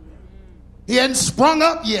 He hadn't sprung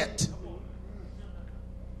up yet.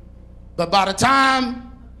 But by the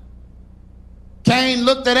time Cain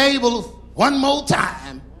looked at Abel one more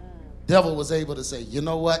time, the devil was able to say, you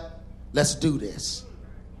know what? Let's do this.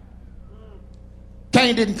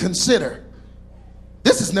 Cain didn't consider,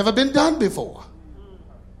 this has never been done before.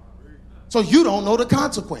 So you don't know the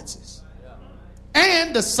consequences.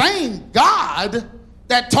 And the same God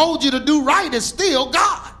that told you to do right is still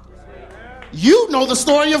God. You know the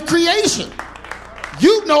story of creation.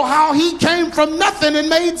 You know how he came from nothing and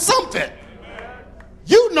made something.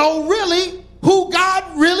 You know really who God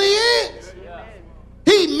really is.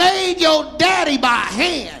 He made your daddy by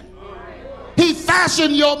hand. He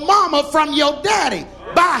fashioned your mama from your daddy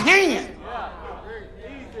by hand.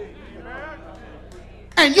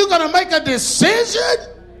 And you're going to make a decision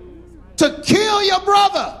to kill your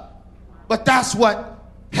brother. But that's what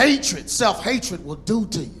hatred, self-hatred will do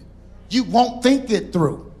to you. You won't think it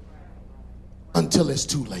through until it's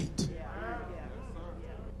too late.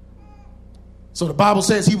 So the Bible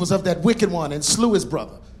says he was of that wicked one and slew his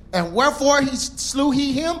brother. And wherefore slew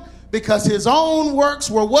he him? Because his own works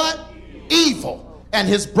were what? Evil. And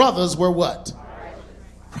his brothers were what?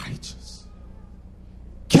 Righteous.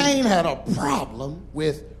 Cain had a problem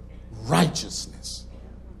with righteousness.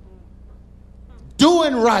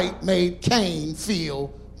 Doing right made Cain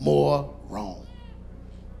feel more wrong.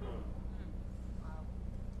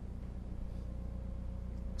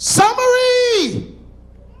 Summary.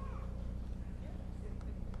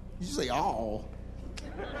 You say, oh,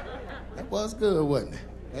 that was good, wasn't it?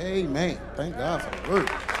 Amen. Thank God for the word.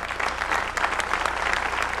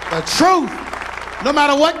 The truth, no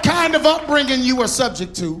matter what kind of upbringing you are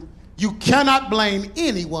subject to, you cannot blame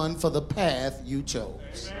anyone for the path you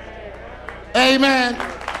chose. Amen.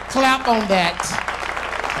 Clap on that.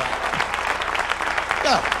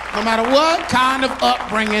 Yeah. No matter what kind of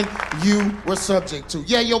upbringing you were subject to.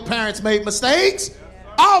 Yeah, your parents made mistakes.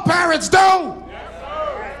 All parents do.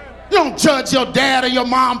 You don't judge your dad or your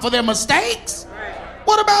mom for their mistakes.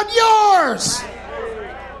 What about yours?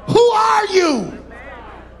 Who are you?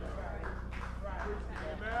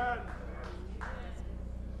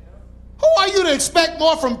 Who are you to expect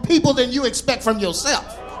more from people than you expect from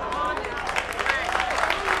yourself?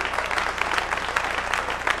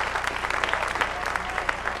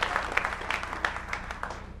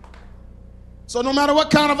 So no matter what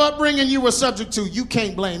kind of upbringing you were subject to, you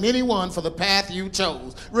can't blame anyone for the path you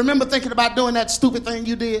chose. Remember thinking about doing that stupid thing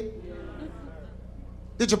you did?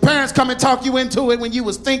 Did your parents come and talk you into it when you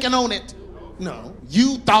was thinking on it? No,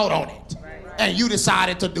 you thought on it. And you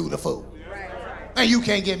decided to do the fool. And you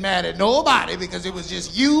can't get mad at nobody because it was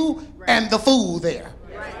just you and the fool there.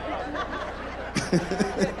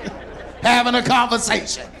 Having a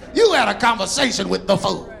conversation. You had a conversation with the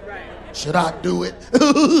fool. Should I do it?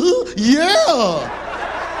 Yeah.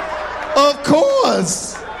 Of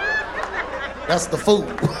course. That's the fool.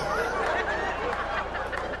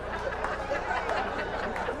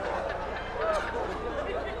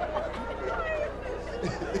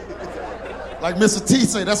 Like Mr. T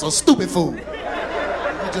said, that's a stupid fool.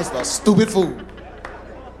 You're just a stupid fool.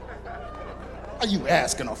 Are you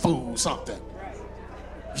asking a fool something?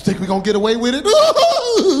 You think we're going to get away with it?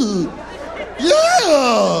 Ooh,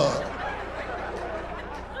 yeah.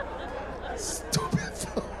 Stupid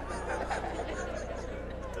fool.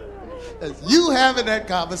 That's you having that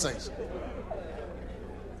conversation.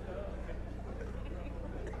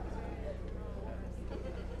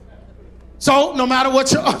 So, no matter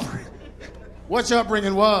what your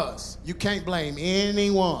upbringing was, you can't blame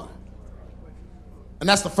anyone. And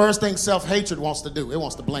that's the first thing self-hatred wants to do. It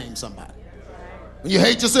wants to blame somebody. When you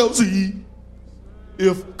hate yourself, see,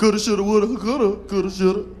 if coulda, shoulda, woulda, coulda,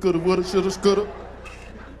 shoulda, coulda, woulda, shoulda, coulda.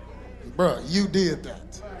 Bruh, you did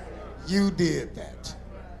that. You did that.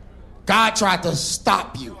 God tried to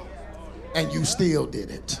stop you, and you still did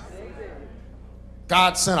it.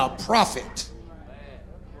 God sent a prophet,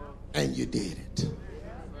 and you did it.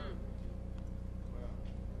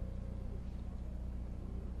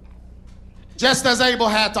 Just as Abel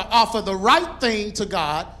had to offer the right thing to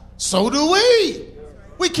God, so do we.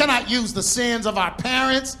 We cannot use the sins of our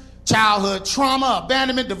parents, childhood trauma,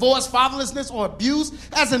 abandonment, divorce, fatherlessness, or abuse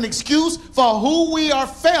as an excuse for who we are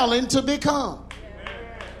failing to become.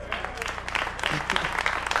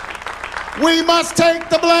 We must take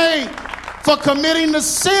the blame for committing the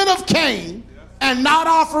sin of Cain and not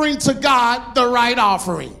offering to God the right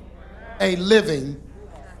offering, a living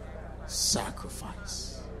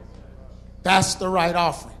sacrifice. That's the right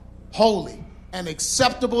offering, holy and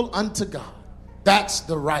acceptable unto God. That's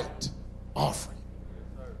the right offering.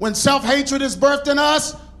 When self-hatred is birthed in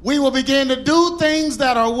us, we will begin to do things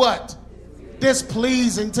that are what?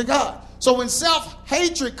 Displeasing to God. So when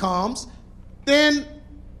self-hatred comes, then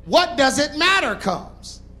what does it matter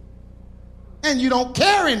comes. And you don't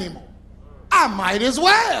care anymore. I might as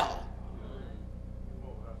well.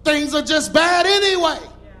 Things are just bad anyway.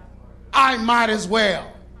 I might as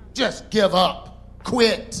well just give up,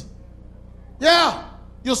 quit. Yeah,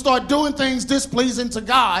 you'll start doing things displeasing to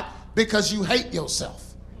God because you hate yourself.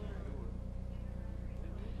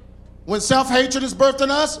 When self-hatred is birthed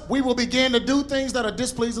in us, we will begin to do things that are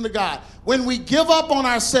displeasing to God. When we give up on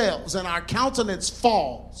ourselves and our countenance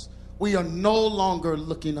falls, we are no longer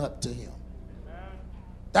looking up to him.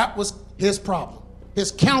 That was his problem.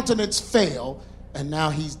 His countenance fell, and now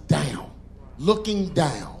he's down, looking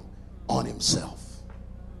down on himself.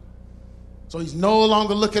 So he's no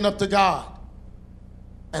longer looking up to God.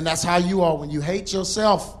 And that's how you are. When you hate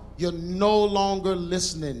yourself, you're no longer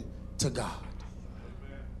listening to God.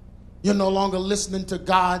 You're no longer listening to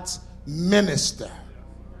God's minister.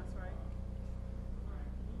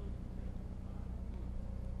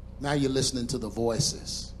 Now you're listening to the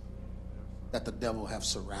voices that the devil have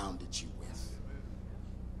surrounded you with.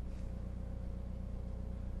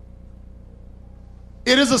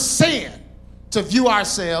 It is a sin to view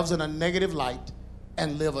ourselves in a negative light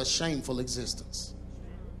and live a shameful existence.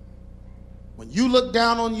 When you look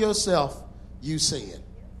down on yourself, you sin.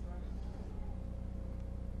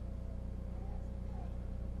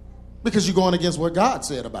 Because you're going against what God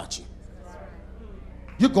said about you.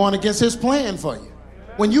 You're going against his plan for you.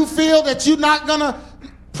 When you feel that you're not going to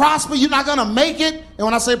prosper, you're not going to make it. And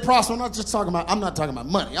when I say prosper, I'm not talking about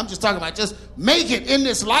money. I'm just talking about just make it in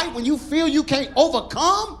this life. When you feel you can't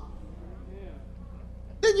overcome,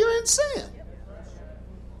 then you're in sin.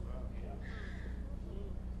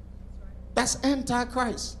 That's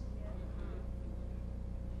antichrist.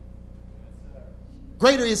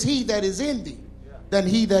 Greater is he that is in thee than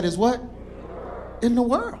he that is what? In the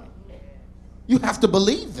world. You have to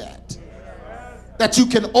believe that. That you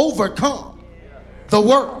can overcome the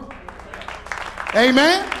world.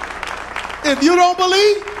 Amen? If you don't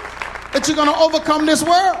believe that you're going to overcome this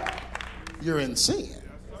world, you're in sin.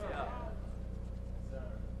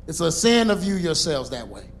 It's a sin to view yourselves that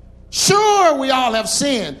way. Sure, we all have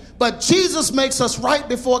sinned, but Jesus makes us right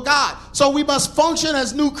before God. So we must function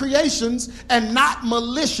as new creations and not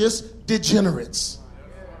malicious degenerates.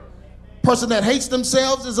 Person that hates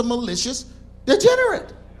themselves is a malicious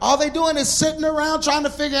degenerate. All they doing is sitting around trying to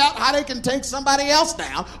figure out how they can take somebody else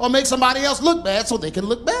down or make somebody else look bad so they can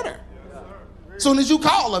look better. As soon as you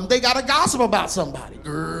call them, they got to gossip about somebody.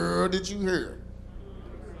 Girl, did you hear?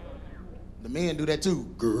 The men do that too.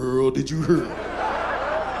 Girl, did you hear?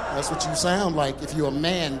 That's what you sound like if you're a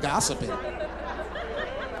man gossiping.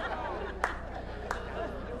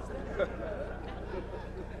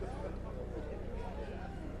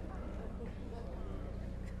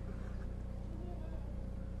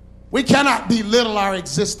 We cannot belittle our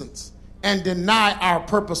existence and deny our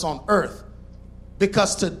purpose on earth,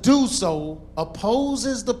 because to do so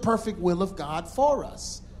opposes the perfect will of God for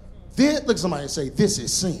us. Look at somebody and say, this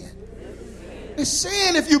is sin. It's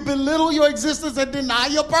sin if you belittle your existence and deny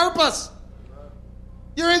your purpose.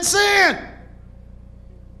 You're in sin.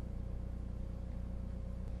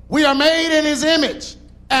 We are made in his image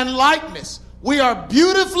and likeness. We are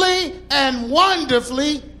beautifully and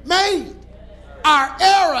wonderfully made. Our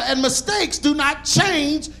error and mistakes do not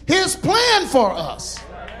change his plan for us.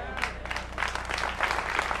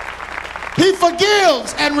 He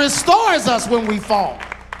forgives and restores us when we fall.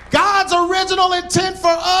 God's original intent for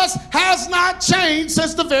us has not changed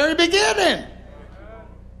since the very beginning.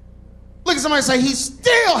 Look at somebody and say, he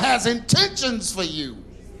still has intentions for you.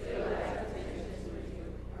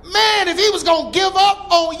 Man, if he was going to give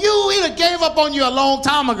up on you, he'd have gave up on you a long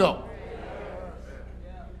time ago.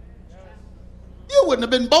 you wouldn't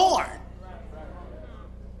have been born.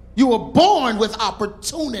 You were born with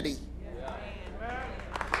opportunity.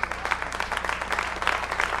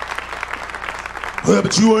 Well,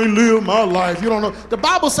 but you ain't lived my life. You don't know. The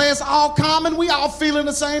Bible says it's all common. We all feeling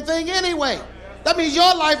the same thing anyway. That means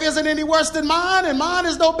your life isn't any worse than mine, and mine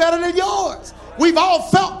is no better than yours. We've all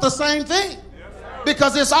felt the same thing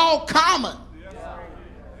because it's all common.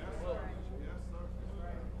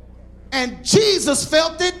 And Jesus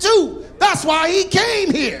felt it too. That's why he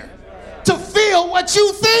came here, to feel what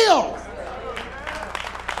you feel.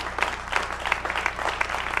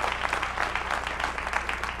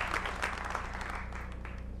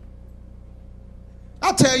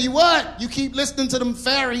 I'll tell you what, you keep listening to them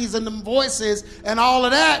fairies and them voices and all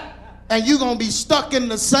of that, and you're going to be stuck in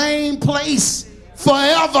the same place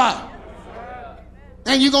forever.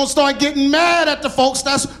 And you're going to start getting mad at the folks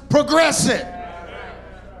that's progressing.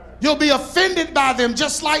 You'll be offended by them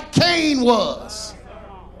just like Cain was.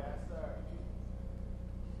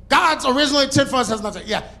 God's original intent for us has nothing.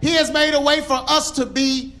 Yeah, he has made a way for us to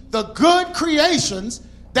be the good creations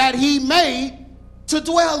that he made to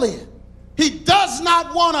dwell in. He does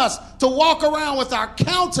not want us to walk around with our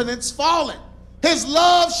countenance fallen. His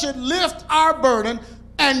love should lift our burden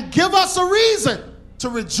and give us a reason to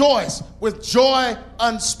rejoice with joy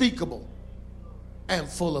unspeakable and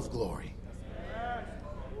full of glory.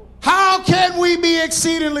 How can we be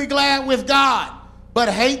exceedingly glad with God but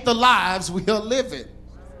hate the lives we are living?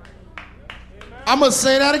 I'm going to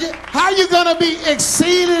say that again. How are you going to be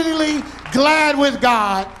exceedingly glad with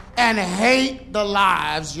God and hate the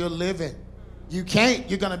lives you're living? You can't.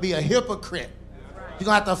 You're going to be a hypocrite. You're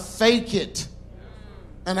going to have to fake it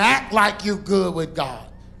and act like you're good with God.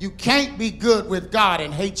 You can't be good with God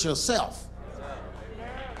and hate yourself.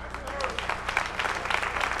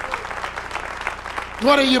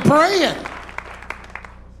 What are you praying?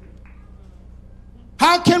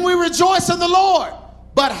 How can we rejoice in the Lord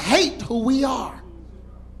but hate who we are?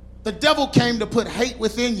 The devil came to put hate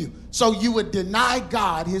within you so you would deny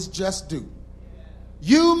God his just due.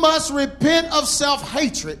 You must repent of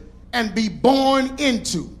self-hatred and be born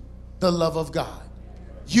into the love of God.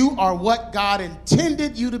 You are what God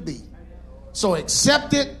intended you to be. So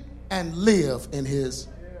accept it and live in his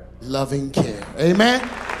loving care. Amen.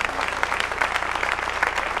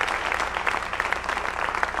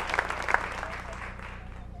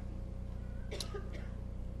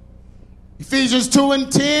 Ephesians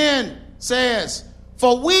 2:10 says,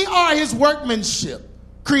 for we are his workmanship,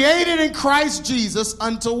 created in Christ Jesus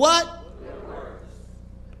unto what?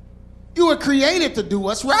 You were created to do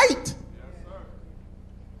what's right.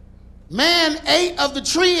 Man ate of the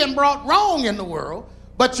tree and brought wrong in the world,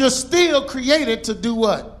 but you're still created to do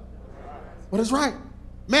what? What is right.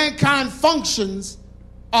 Mankind functions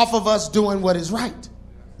off of us doing what is right.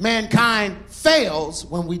 Mankind fails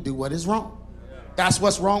when we do what is wrong. That's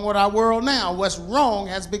what's wrong with our world now. What's wrong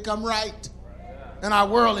has become right. And our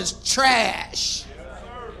world is trash.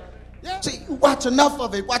 Yeah. See, you watch enough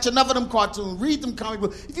of it. Watch enough of them cartoons. Read them comic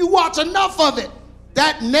books. If you watch enough of it,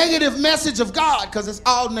 that negative message of God, because it's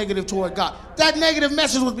all negative toward God, that negative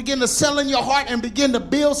message will begin to settle in your heart and begin to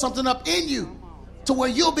build something up in you to where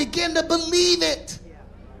you'll begin to believe it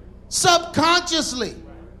subconsciously.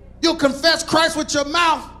 You'll confess Christ with your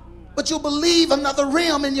mouth, but you'll believe another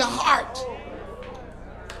realm in your heart.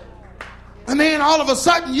 And then all of a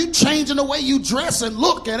sudden you changing the way you dress and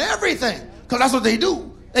look and everything, because that's what they do.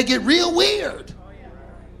 They get real weird.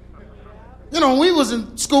 You know, when we was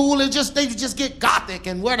in school, they just get gothic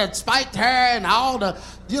and wear the spiked hair and all the,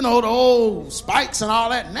 the old spikes and all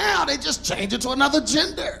that. Now they just change it to another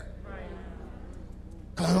gender.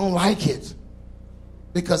 Because I don't like it.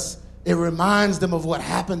 Because it reminds them of what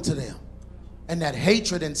happened to them. And that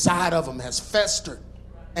hatred inside of them has festered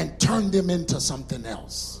and turned them into something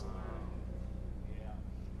else.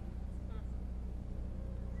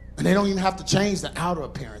 And they don't even have to change the outer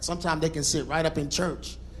appearance. Sometimes they can sit right up in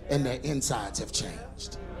church and their insides have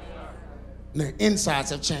changed. And their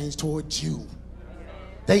insides have changed towards you.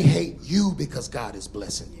 They hate you because God is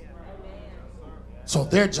blessing you. So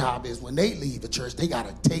their job is when they leave the church, they got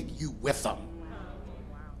to take you with them.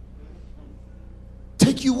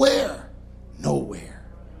 Take you where? Nowhere.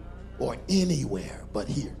 Or anywhere but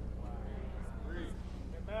here.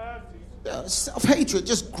 Self-hatred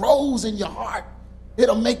just grows in your heart.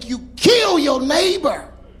 It'll make you kill your neighbor.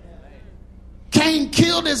 Cain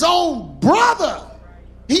killed his own brother.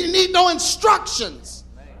 He didn't need no instructions.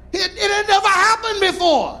 It had never happened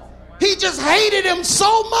before. He just hated him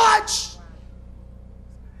so much.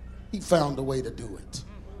 He found a way to do it.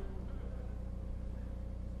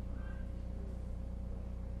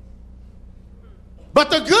 But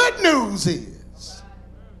the good news is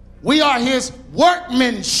We are his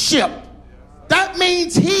workmanship. That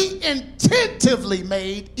means he intentively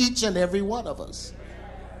made each and every one of us.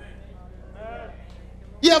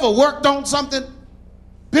 You ever worked on something,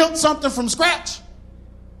 built something from scratch?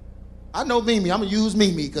 I know Mimi. I'm going to use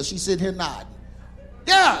Mimi because she's sitting here nodding.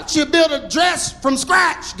 Yeah, she'll build a dress from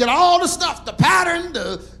scratch, get all the stuff, the pattern,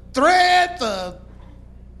 the thread, the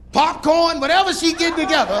popcorn, whatever she get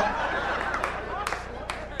together,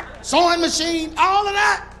 sewing machine, all of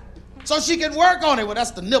that, so she can work on it. Well,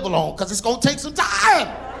 that's the nibble on, because it's going to take some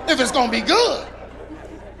time if it's going to be good.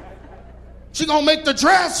 She going to make the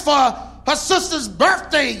dress for her sister's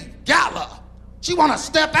birthday gala. She want to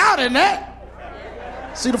step out in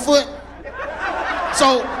that. See the foot?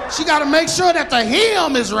 So she got to make sure that the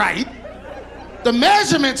hem is right, the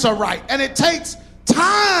measurements are right, and it takes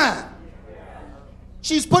time.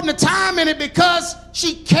 She's putting the time in it because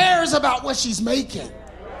she cares about what she's making.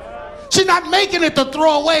 She's not making it to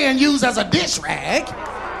throw away and use as a dish rag.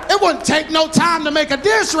 It wouldn't take no time to make a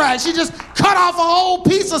dish rag. She just cut off a whole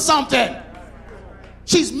piece of something.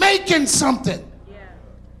 She's making something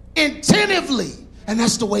intentively, and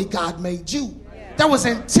that's the way God made you. There was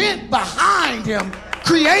intent behind him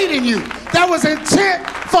creating you. There was intent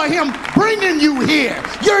for him bringing you here.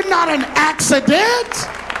 You're not an accident.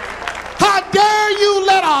 How dare you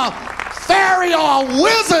let a fairy or a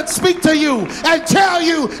wizard speak to you and tell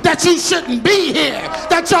you that you shouldn't be here,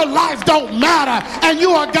 that your life don't matter, and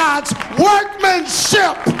you are God's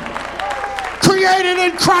workmanship, created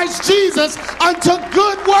in Christ Jesus unto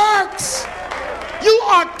good works. You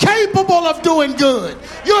are capable of doing good.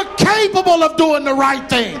 You're capable of doing the right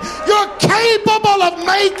thing. You're capable of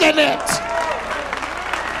making it.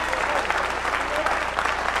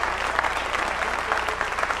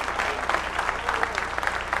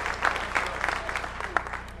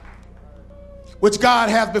 Which God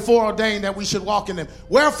hath before ordained that we should walk in them.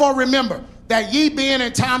 Wherefore remember that ye being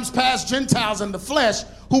in times past Gentiles in the flesh,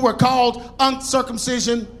 who were called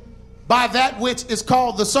uncircumcision by that which is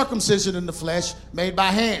called the circumcision in the flesh, made by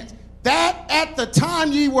hands. That at the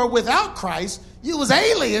time ye were without Christ, ye was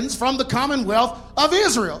aliens from the commonwealth of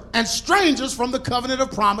Israel, and strangers from the covenant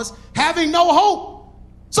of promise, having no hope.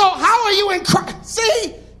 So how are you in Christ?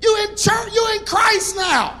 See, you in church, you in Christ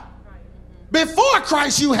now. Before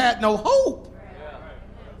Christ, you had no hope.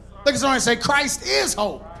 Look at someone and say, Christ is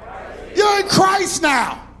hope. You're in Christ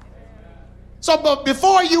now. So, but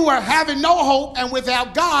before you were having no hope and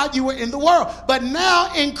without God, you were in the world. But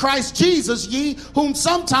now in Christ Jesus, ye whom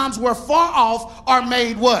sometimes were far off are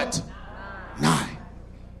made what? Nigh.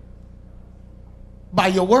 By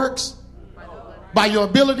your works? By your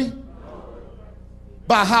ability?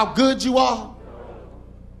 By how good you are?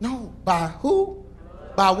 No. By who?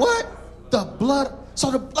 By what? The blood.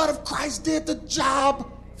 So the blood of Christ did the job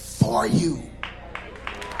for you.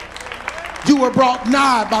 You were brought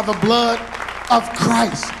nigh by the blood of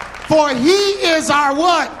Christ. For he is our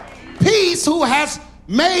what? Peace, who has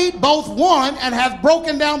made both one and hath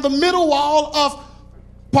broken down the middle wall of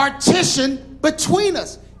partition between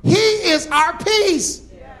us. He is our peace.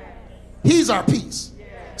 He's our peace.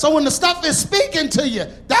 So when the stuff is speaking to you,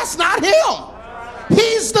 that's not him.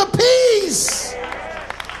 He's the peace.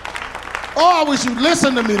 Oh, I wish you'd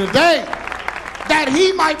listen to me today. That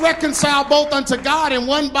he might reconcile both unto God in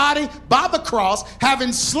one body by the cross,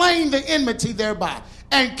 having slain the enmity thereby,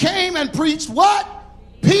 and came and preached what?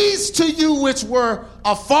 Peace to you which were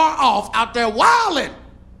afar off out there wilding,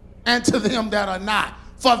 and to them that are not.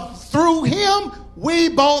 For through him we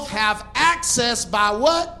both have access by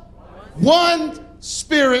what? One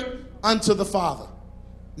Spirit unto the Father.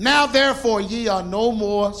 Now therefore ye are no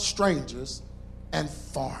more strangers and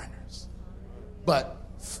foreigners, but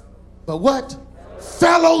what?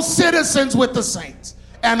 Fellow citizens with the saints,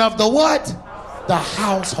 and of the what? The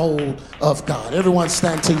household of God. Everyone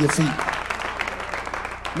stand to your feet.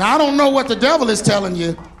 Now I don't know what the devil is telling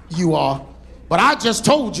you you are, but I just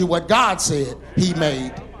told you what God said he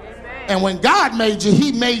made. And when God made you,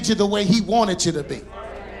 he made you the way he wanted you to be.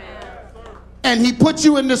 And he put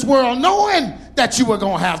you in this world knowing that you were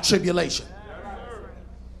going to have tribulation,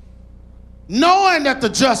 knowing that the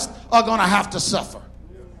just are going to have to suffer.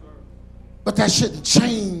 But that shouldn't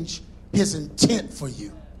change his intent for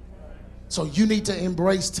you. So you need to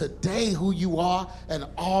embrace today who you are, and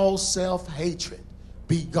all self-hatred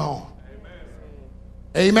be gone.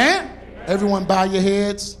 Amen? Amen? Everyone bow your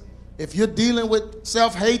heads. If you're dealing with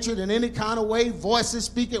self-hatred in any kind of way, voices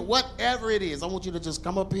speaking, whatever it is, I want you to just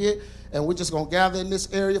come up here, and we're just going to gather in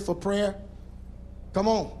this area for prayer. Come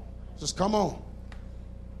on. Just come on.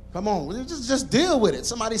 Come on, just deal with it.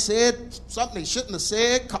 Somebody said something they shouldn't have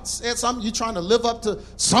said something. You're trying to live up to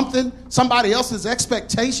something, somebody else's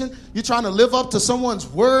expectation. You're trying to live up to someone's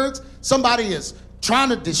words. Somebody is trying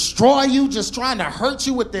to destroy you, just trying to hurt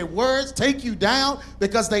you with their words, take you down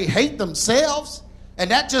because they hate themselves.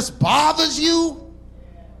 And that just bothers you.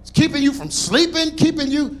 It's keeping you from sleeping,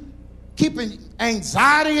 keeping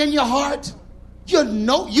anxiety in your heart. You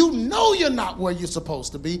know you're not where you're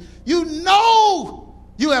supposed to be. You know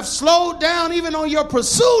you have slowed down even on your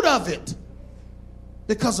pursuit of it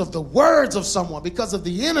because of the words of someone, because of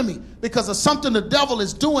the enemy, because of something the devil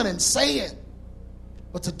is doing and saying.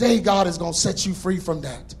 But today God is going to set you free from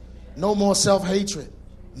that. No more self-hatred.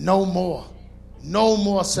 No more. No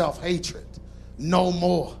more self-hatred. No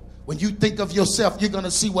more. When you think of yourself, you're going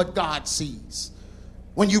to see what God sees.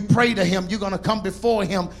 When you pray to him, you're going to come before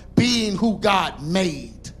him being who God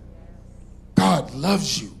made. God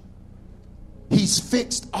loves you. He's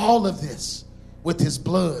fixed all of this with his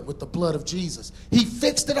blood, with the blood of Jesus. He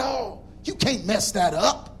fixed it all. You can't mess that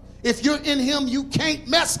up. If you're in him, you can't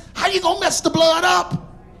mess. How you going to mess the blood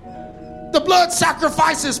up? The blood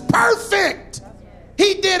sacrifice is perfect.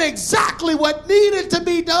 He did exactly what needed to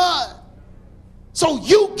be done. So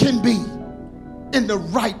you can be in the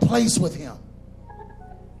right place with him.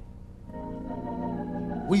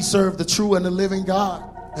 We serve the true and the living God,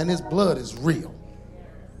 and his blood is real.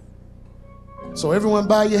 So everyone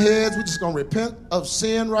bow your heads. We're just going to repent of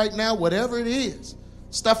sin right now, whatever it is.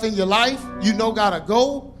 Stuff in your life you know got to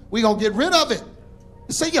go. We're going to get rid of it.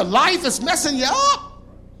 You say your life is messing you up.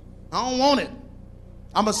 I don't want it.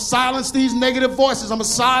 I'm going to silence these negative voices. I'm going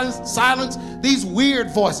to silence these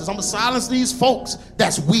weird voices. I'm going to silence these folks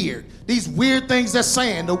that's weird. These weird things they're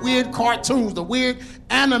saying, the weird cartoons, the weird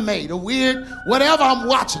anime, the weird whatever I'm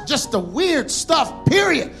watching. Just the weird stuff,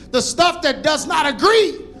 period. The stuff that does not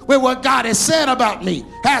agree with what God has said about me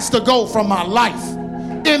has to go from my life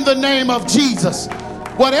in the name of Jesus.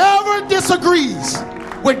 Whatever disagrees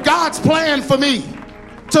with God's plan for me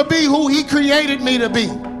to be who he created me to be,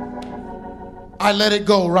 I let it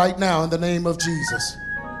go right now in the name of Jesus.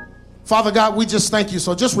 Father God, we just thank you.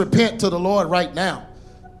 So just repent to the Lord right now.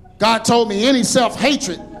 God told me any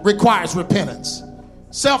self-hatred requires repentance.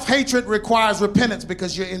 Self-hatred requires repentance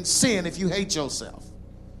because you're in sin if you hate yourself.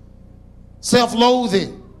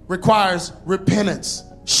 Self-loathing requires repentance.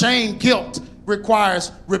 Shame, guilt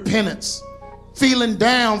requires repentance. Feeling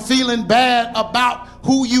down, feeling bad about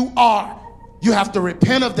who you are, you have to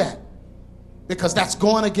repent of that because that's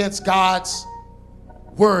going against God's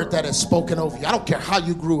word that is spoken over you. I don't care how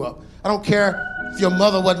you grew up. I don't care if your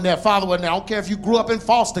mother wasn't there, father wasn't there. I don't care if you grew up in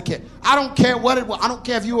foster care. I don't care what it was. I don't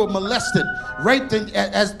care if you were molested, raped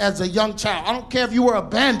as a young child. I don't care if you were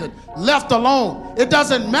abandoned, left alone. It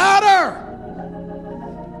doesn't matter.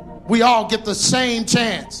 We all get the same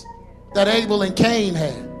chance that Abel and Cain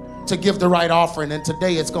had to give the right offering, and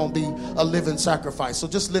today it's going to be a living sacrifice. So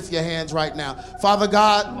just lift your hands right now. Father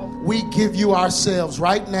God, we give you ourselves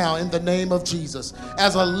right now in the name of Jesus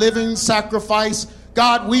as a living sacrifice.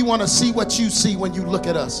 God, we want to see what you see when you look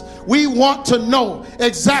at us. We want to know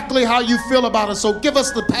exactly how you feel about us. So give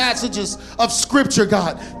us the passages of scripture,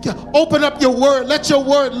 God. Open up your word. Let your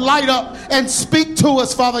word light up and speak to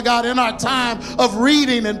us, Father God, in our time of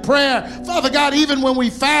reading and prayer. Father God, even when we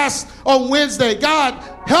fast on Wednesday, God,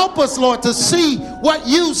 help us, Lord, to see what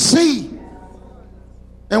you see.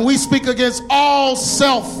 And we speak against all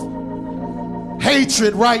self-hatred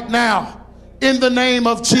right now in the name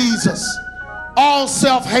of Jesus. All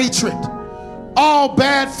self-hatred, all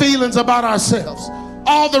bad feelings about ourselves,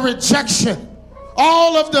 all the rejection,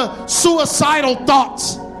 all of the suicidal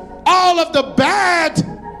thoughts, all of the bad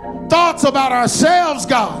thoughts about ourselves,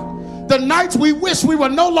 God. The nights we wish we were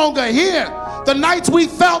no longer here. The nights we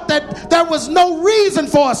felt that there was no reason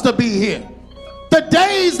for us to be here. The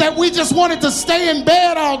days that we just wanted to stay in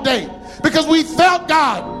bed all day because we felt,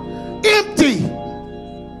 God, empty.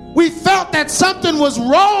 We felt that something was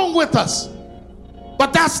wrong with us.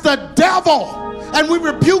 But that's the devil, and we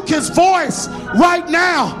rebuke his voice right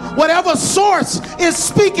now. Whatever source is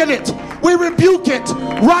speaking it, we rebuke it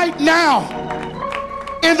right now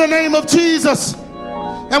in the name of Jesus.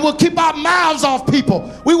 And we'll keep our mouths off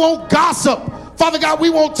people. We won't gossip. Father God, we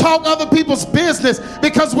won't talk other people's business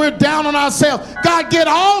because we're down on ourselves. God, get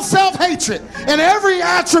all self-hatred and every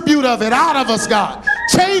attribute of it out of us, God.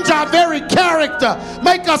 Change our very character.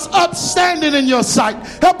 Make us upstanding in your sight.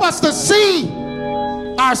 Help us to see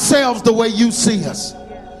ourselves the way you see us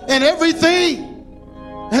and everything.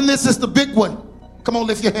 And this is the big one. Come on,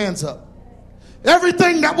 lift your hands up.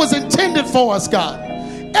 Everything that was intended for us, God,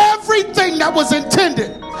 everything that was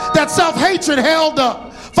intended, that self-hatred held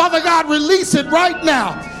up, Father God, release it right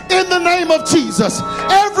now in the name of Jesus.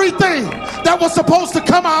 Everything that was supposed to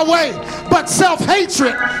come our way, but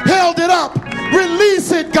self-hatred held it up.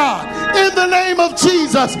 Release it, God, in the name of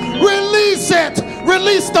Jesus. Release it.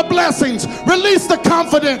 Release the blessings. Release the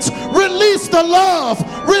confidence. Release the love.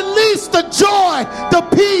 Release the joy, the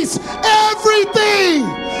peace, everything,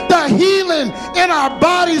 the healing in our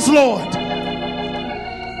bodies, Lord.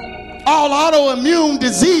 All autoimmune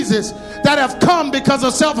diseases that have come because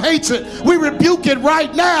of self-hatred, we rebuke it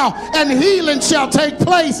right now, and healing shall take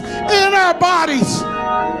place in our bodies.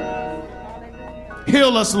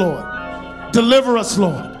 Heal us, Lord. Deliver us,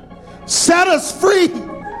 Lord. Set us free.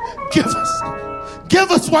 Give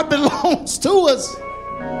us what belongs to us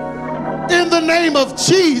in the name of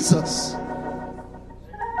Jesus.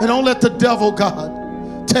 And don't let the devil, God,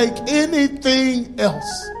 take anything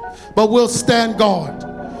else, but we'll stand guard.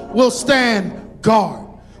 We'll stand guard.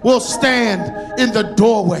 We'll stand in the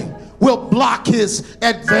doorway. We'll block his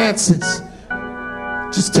advances.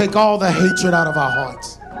 Just take all the hatred out of our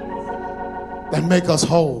hearts and make us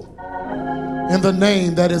whole. In the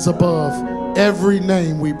name that is above every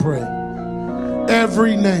name we pray.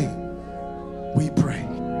 Every name we pray.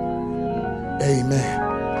 Amen.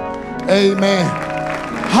 Amen.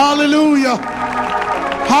 Hallelujah.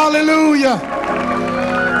 Hallelujah.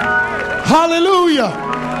 Hallelujah.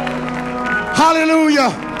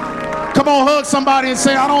 Hallelujah. Come on, hug somebody and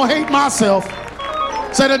say, I don't hate myself.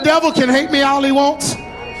 Say, the devil can hate me all he wants,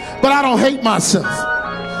 but I don't hate myself.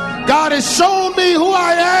 God has shown me who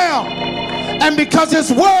I am. And because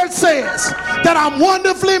his word says that I'm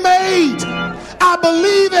wonderfully made, I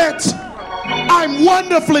believe it. I'm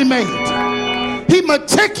wonderfully made. He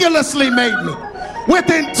meticulously made me with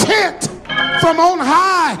intent from on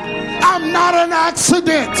high. I'm not an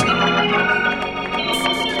accident.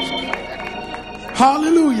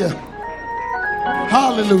 Hallelujah.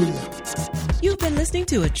 Hallelujah. You've been listening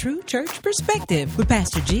to A True Church Perspective with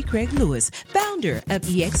Pastor G. Craig Lewis, founder of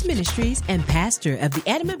EX Ministries and pastor of the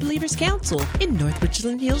Adamant Believers Council in North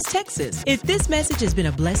Richland Hills, Texas. If this message has been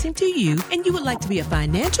a blessing to you and you would like to be a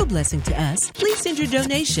financial blessing to us, please send your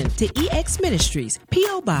donation to EX Ministries,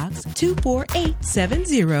 P.O. Box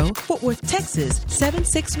 24870, Fort Worth, Texas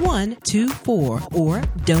 76124, or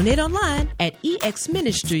donate online at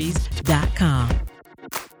exministries.com.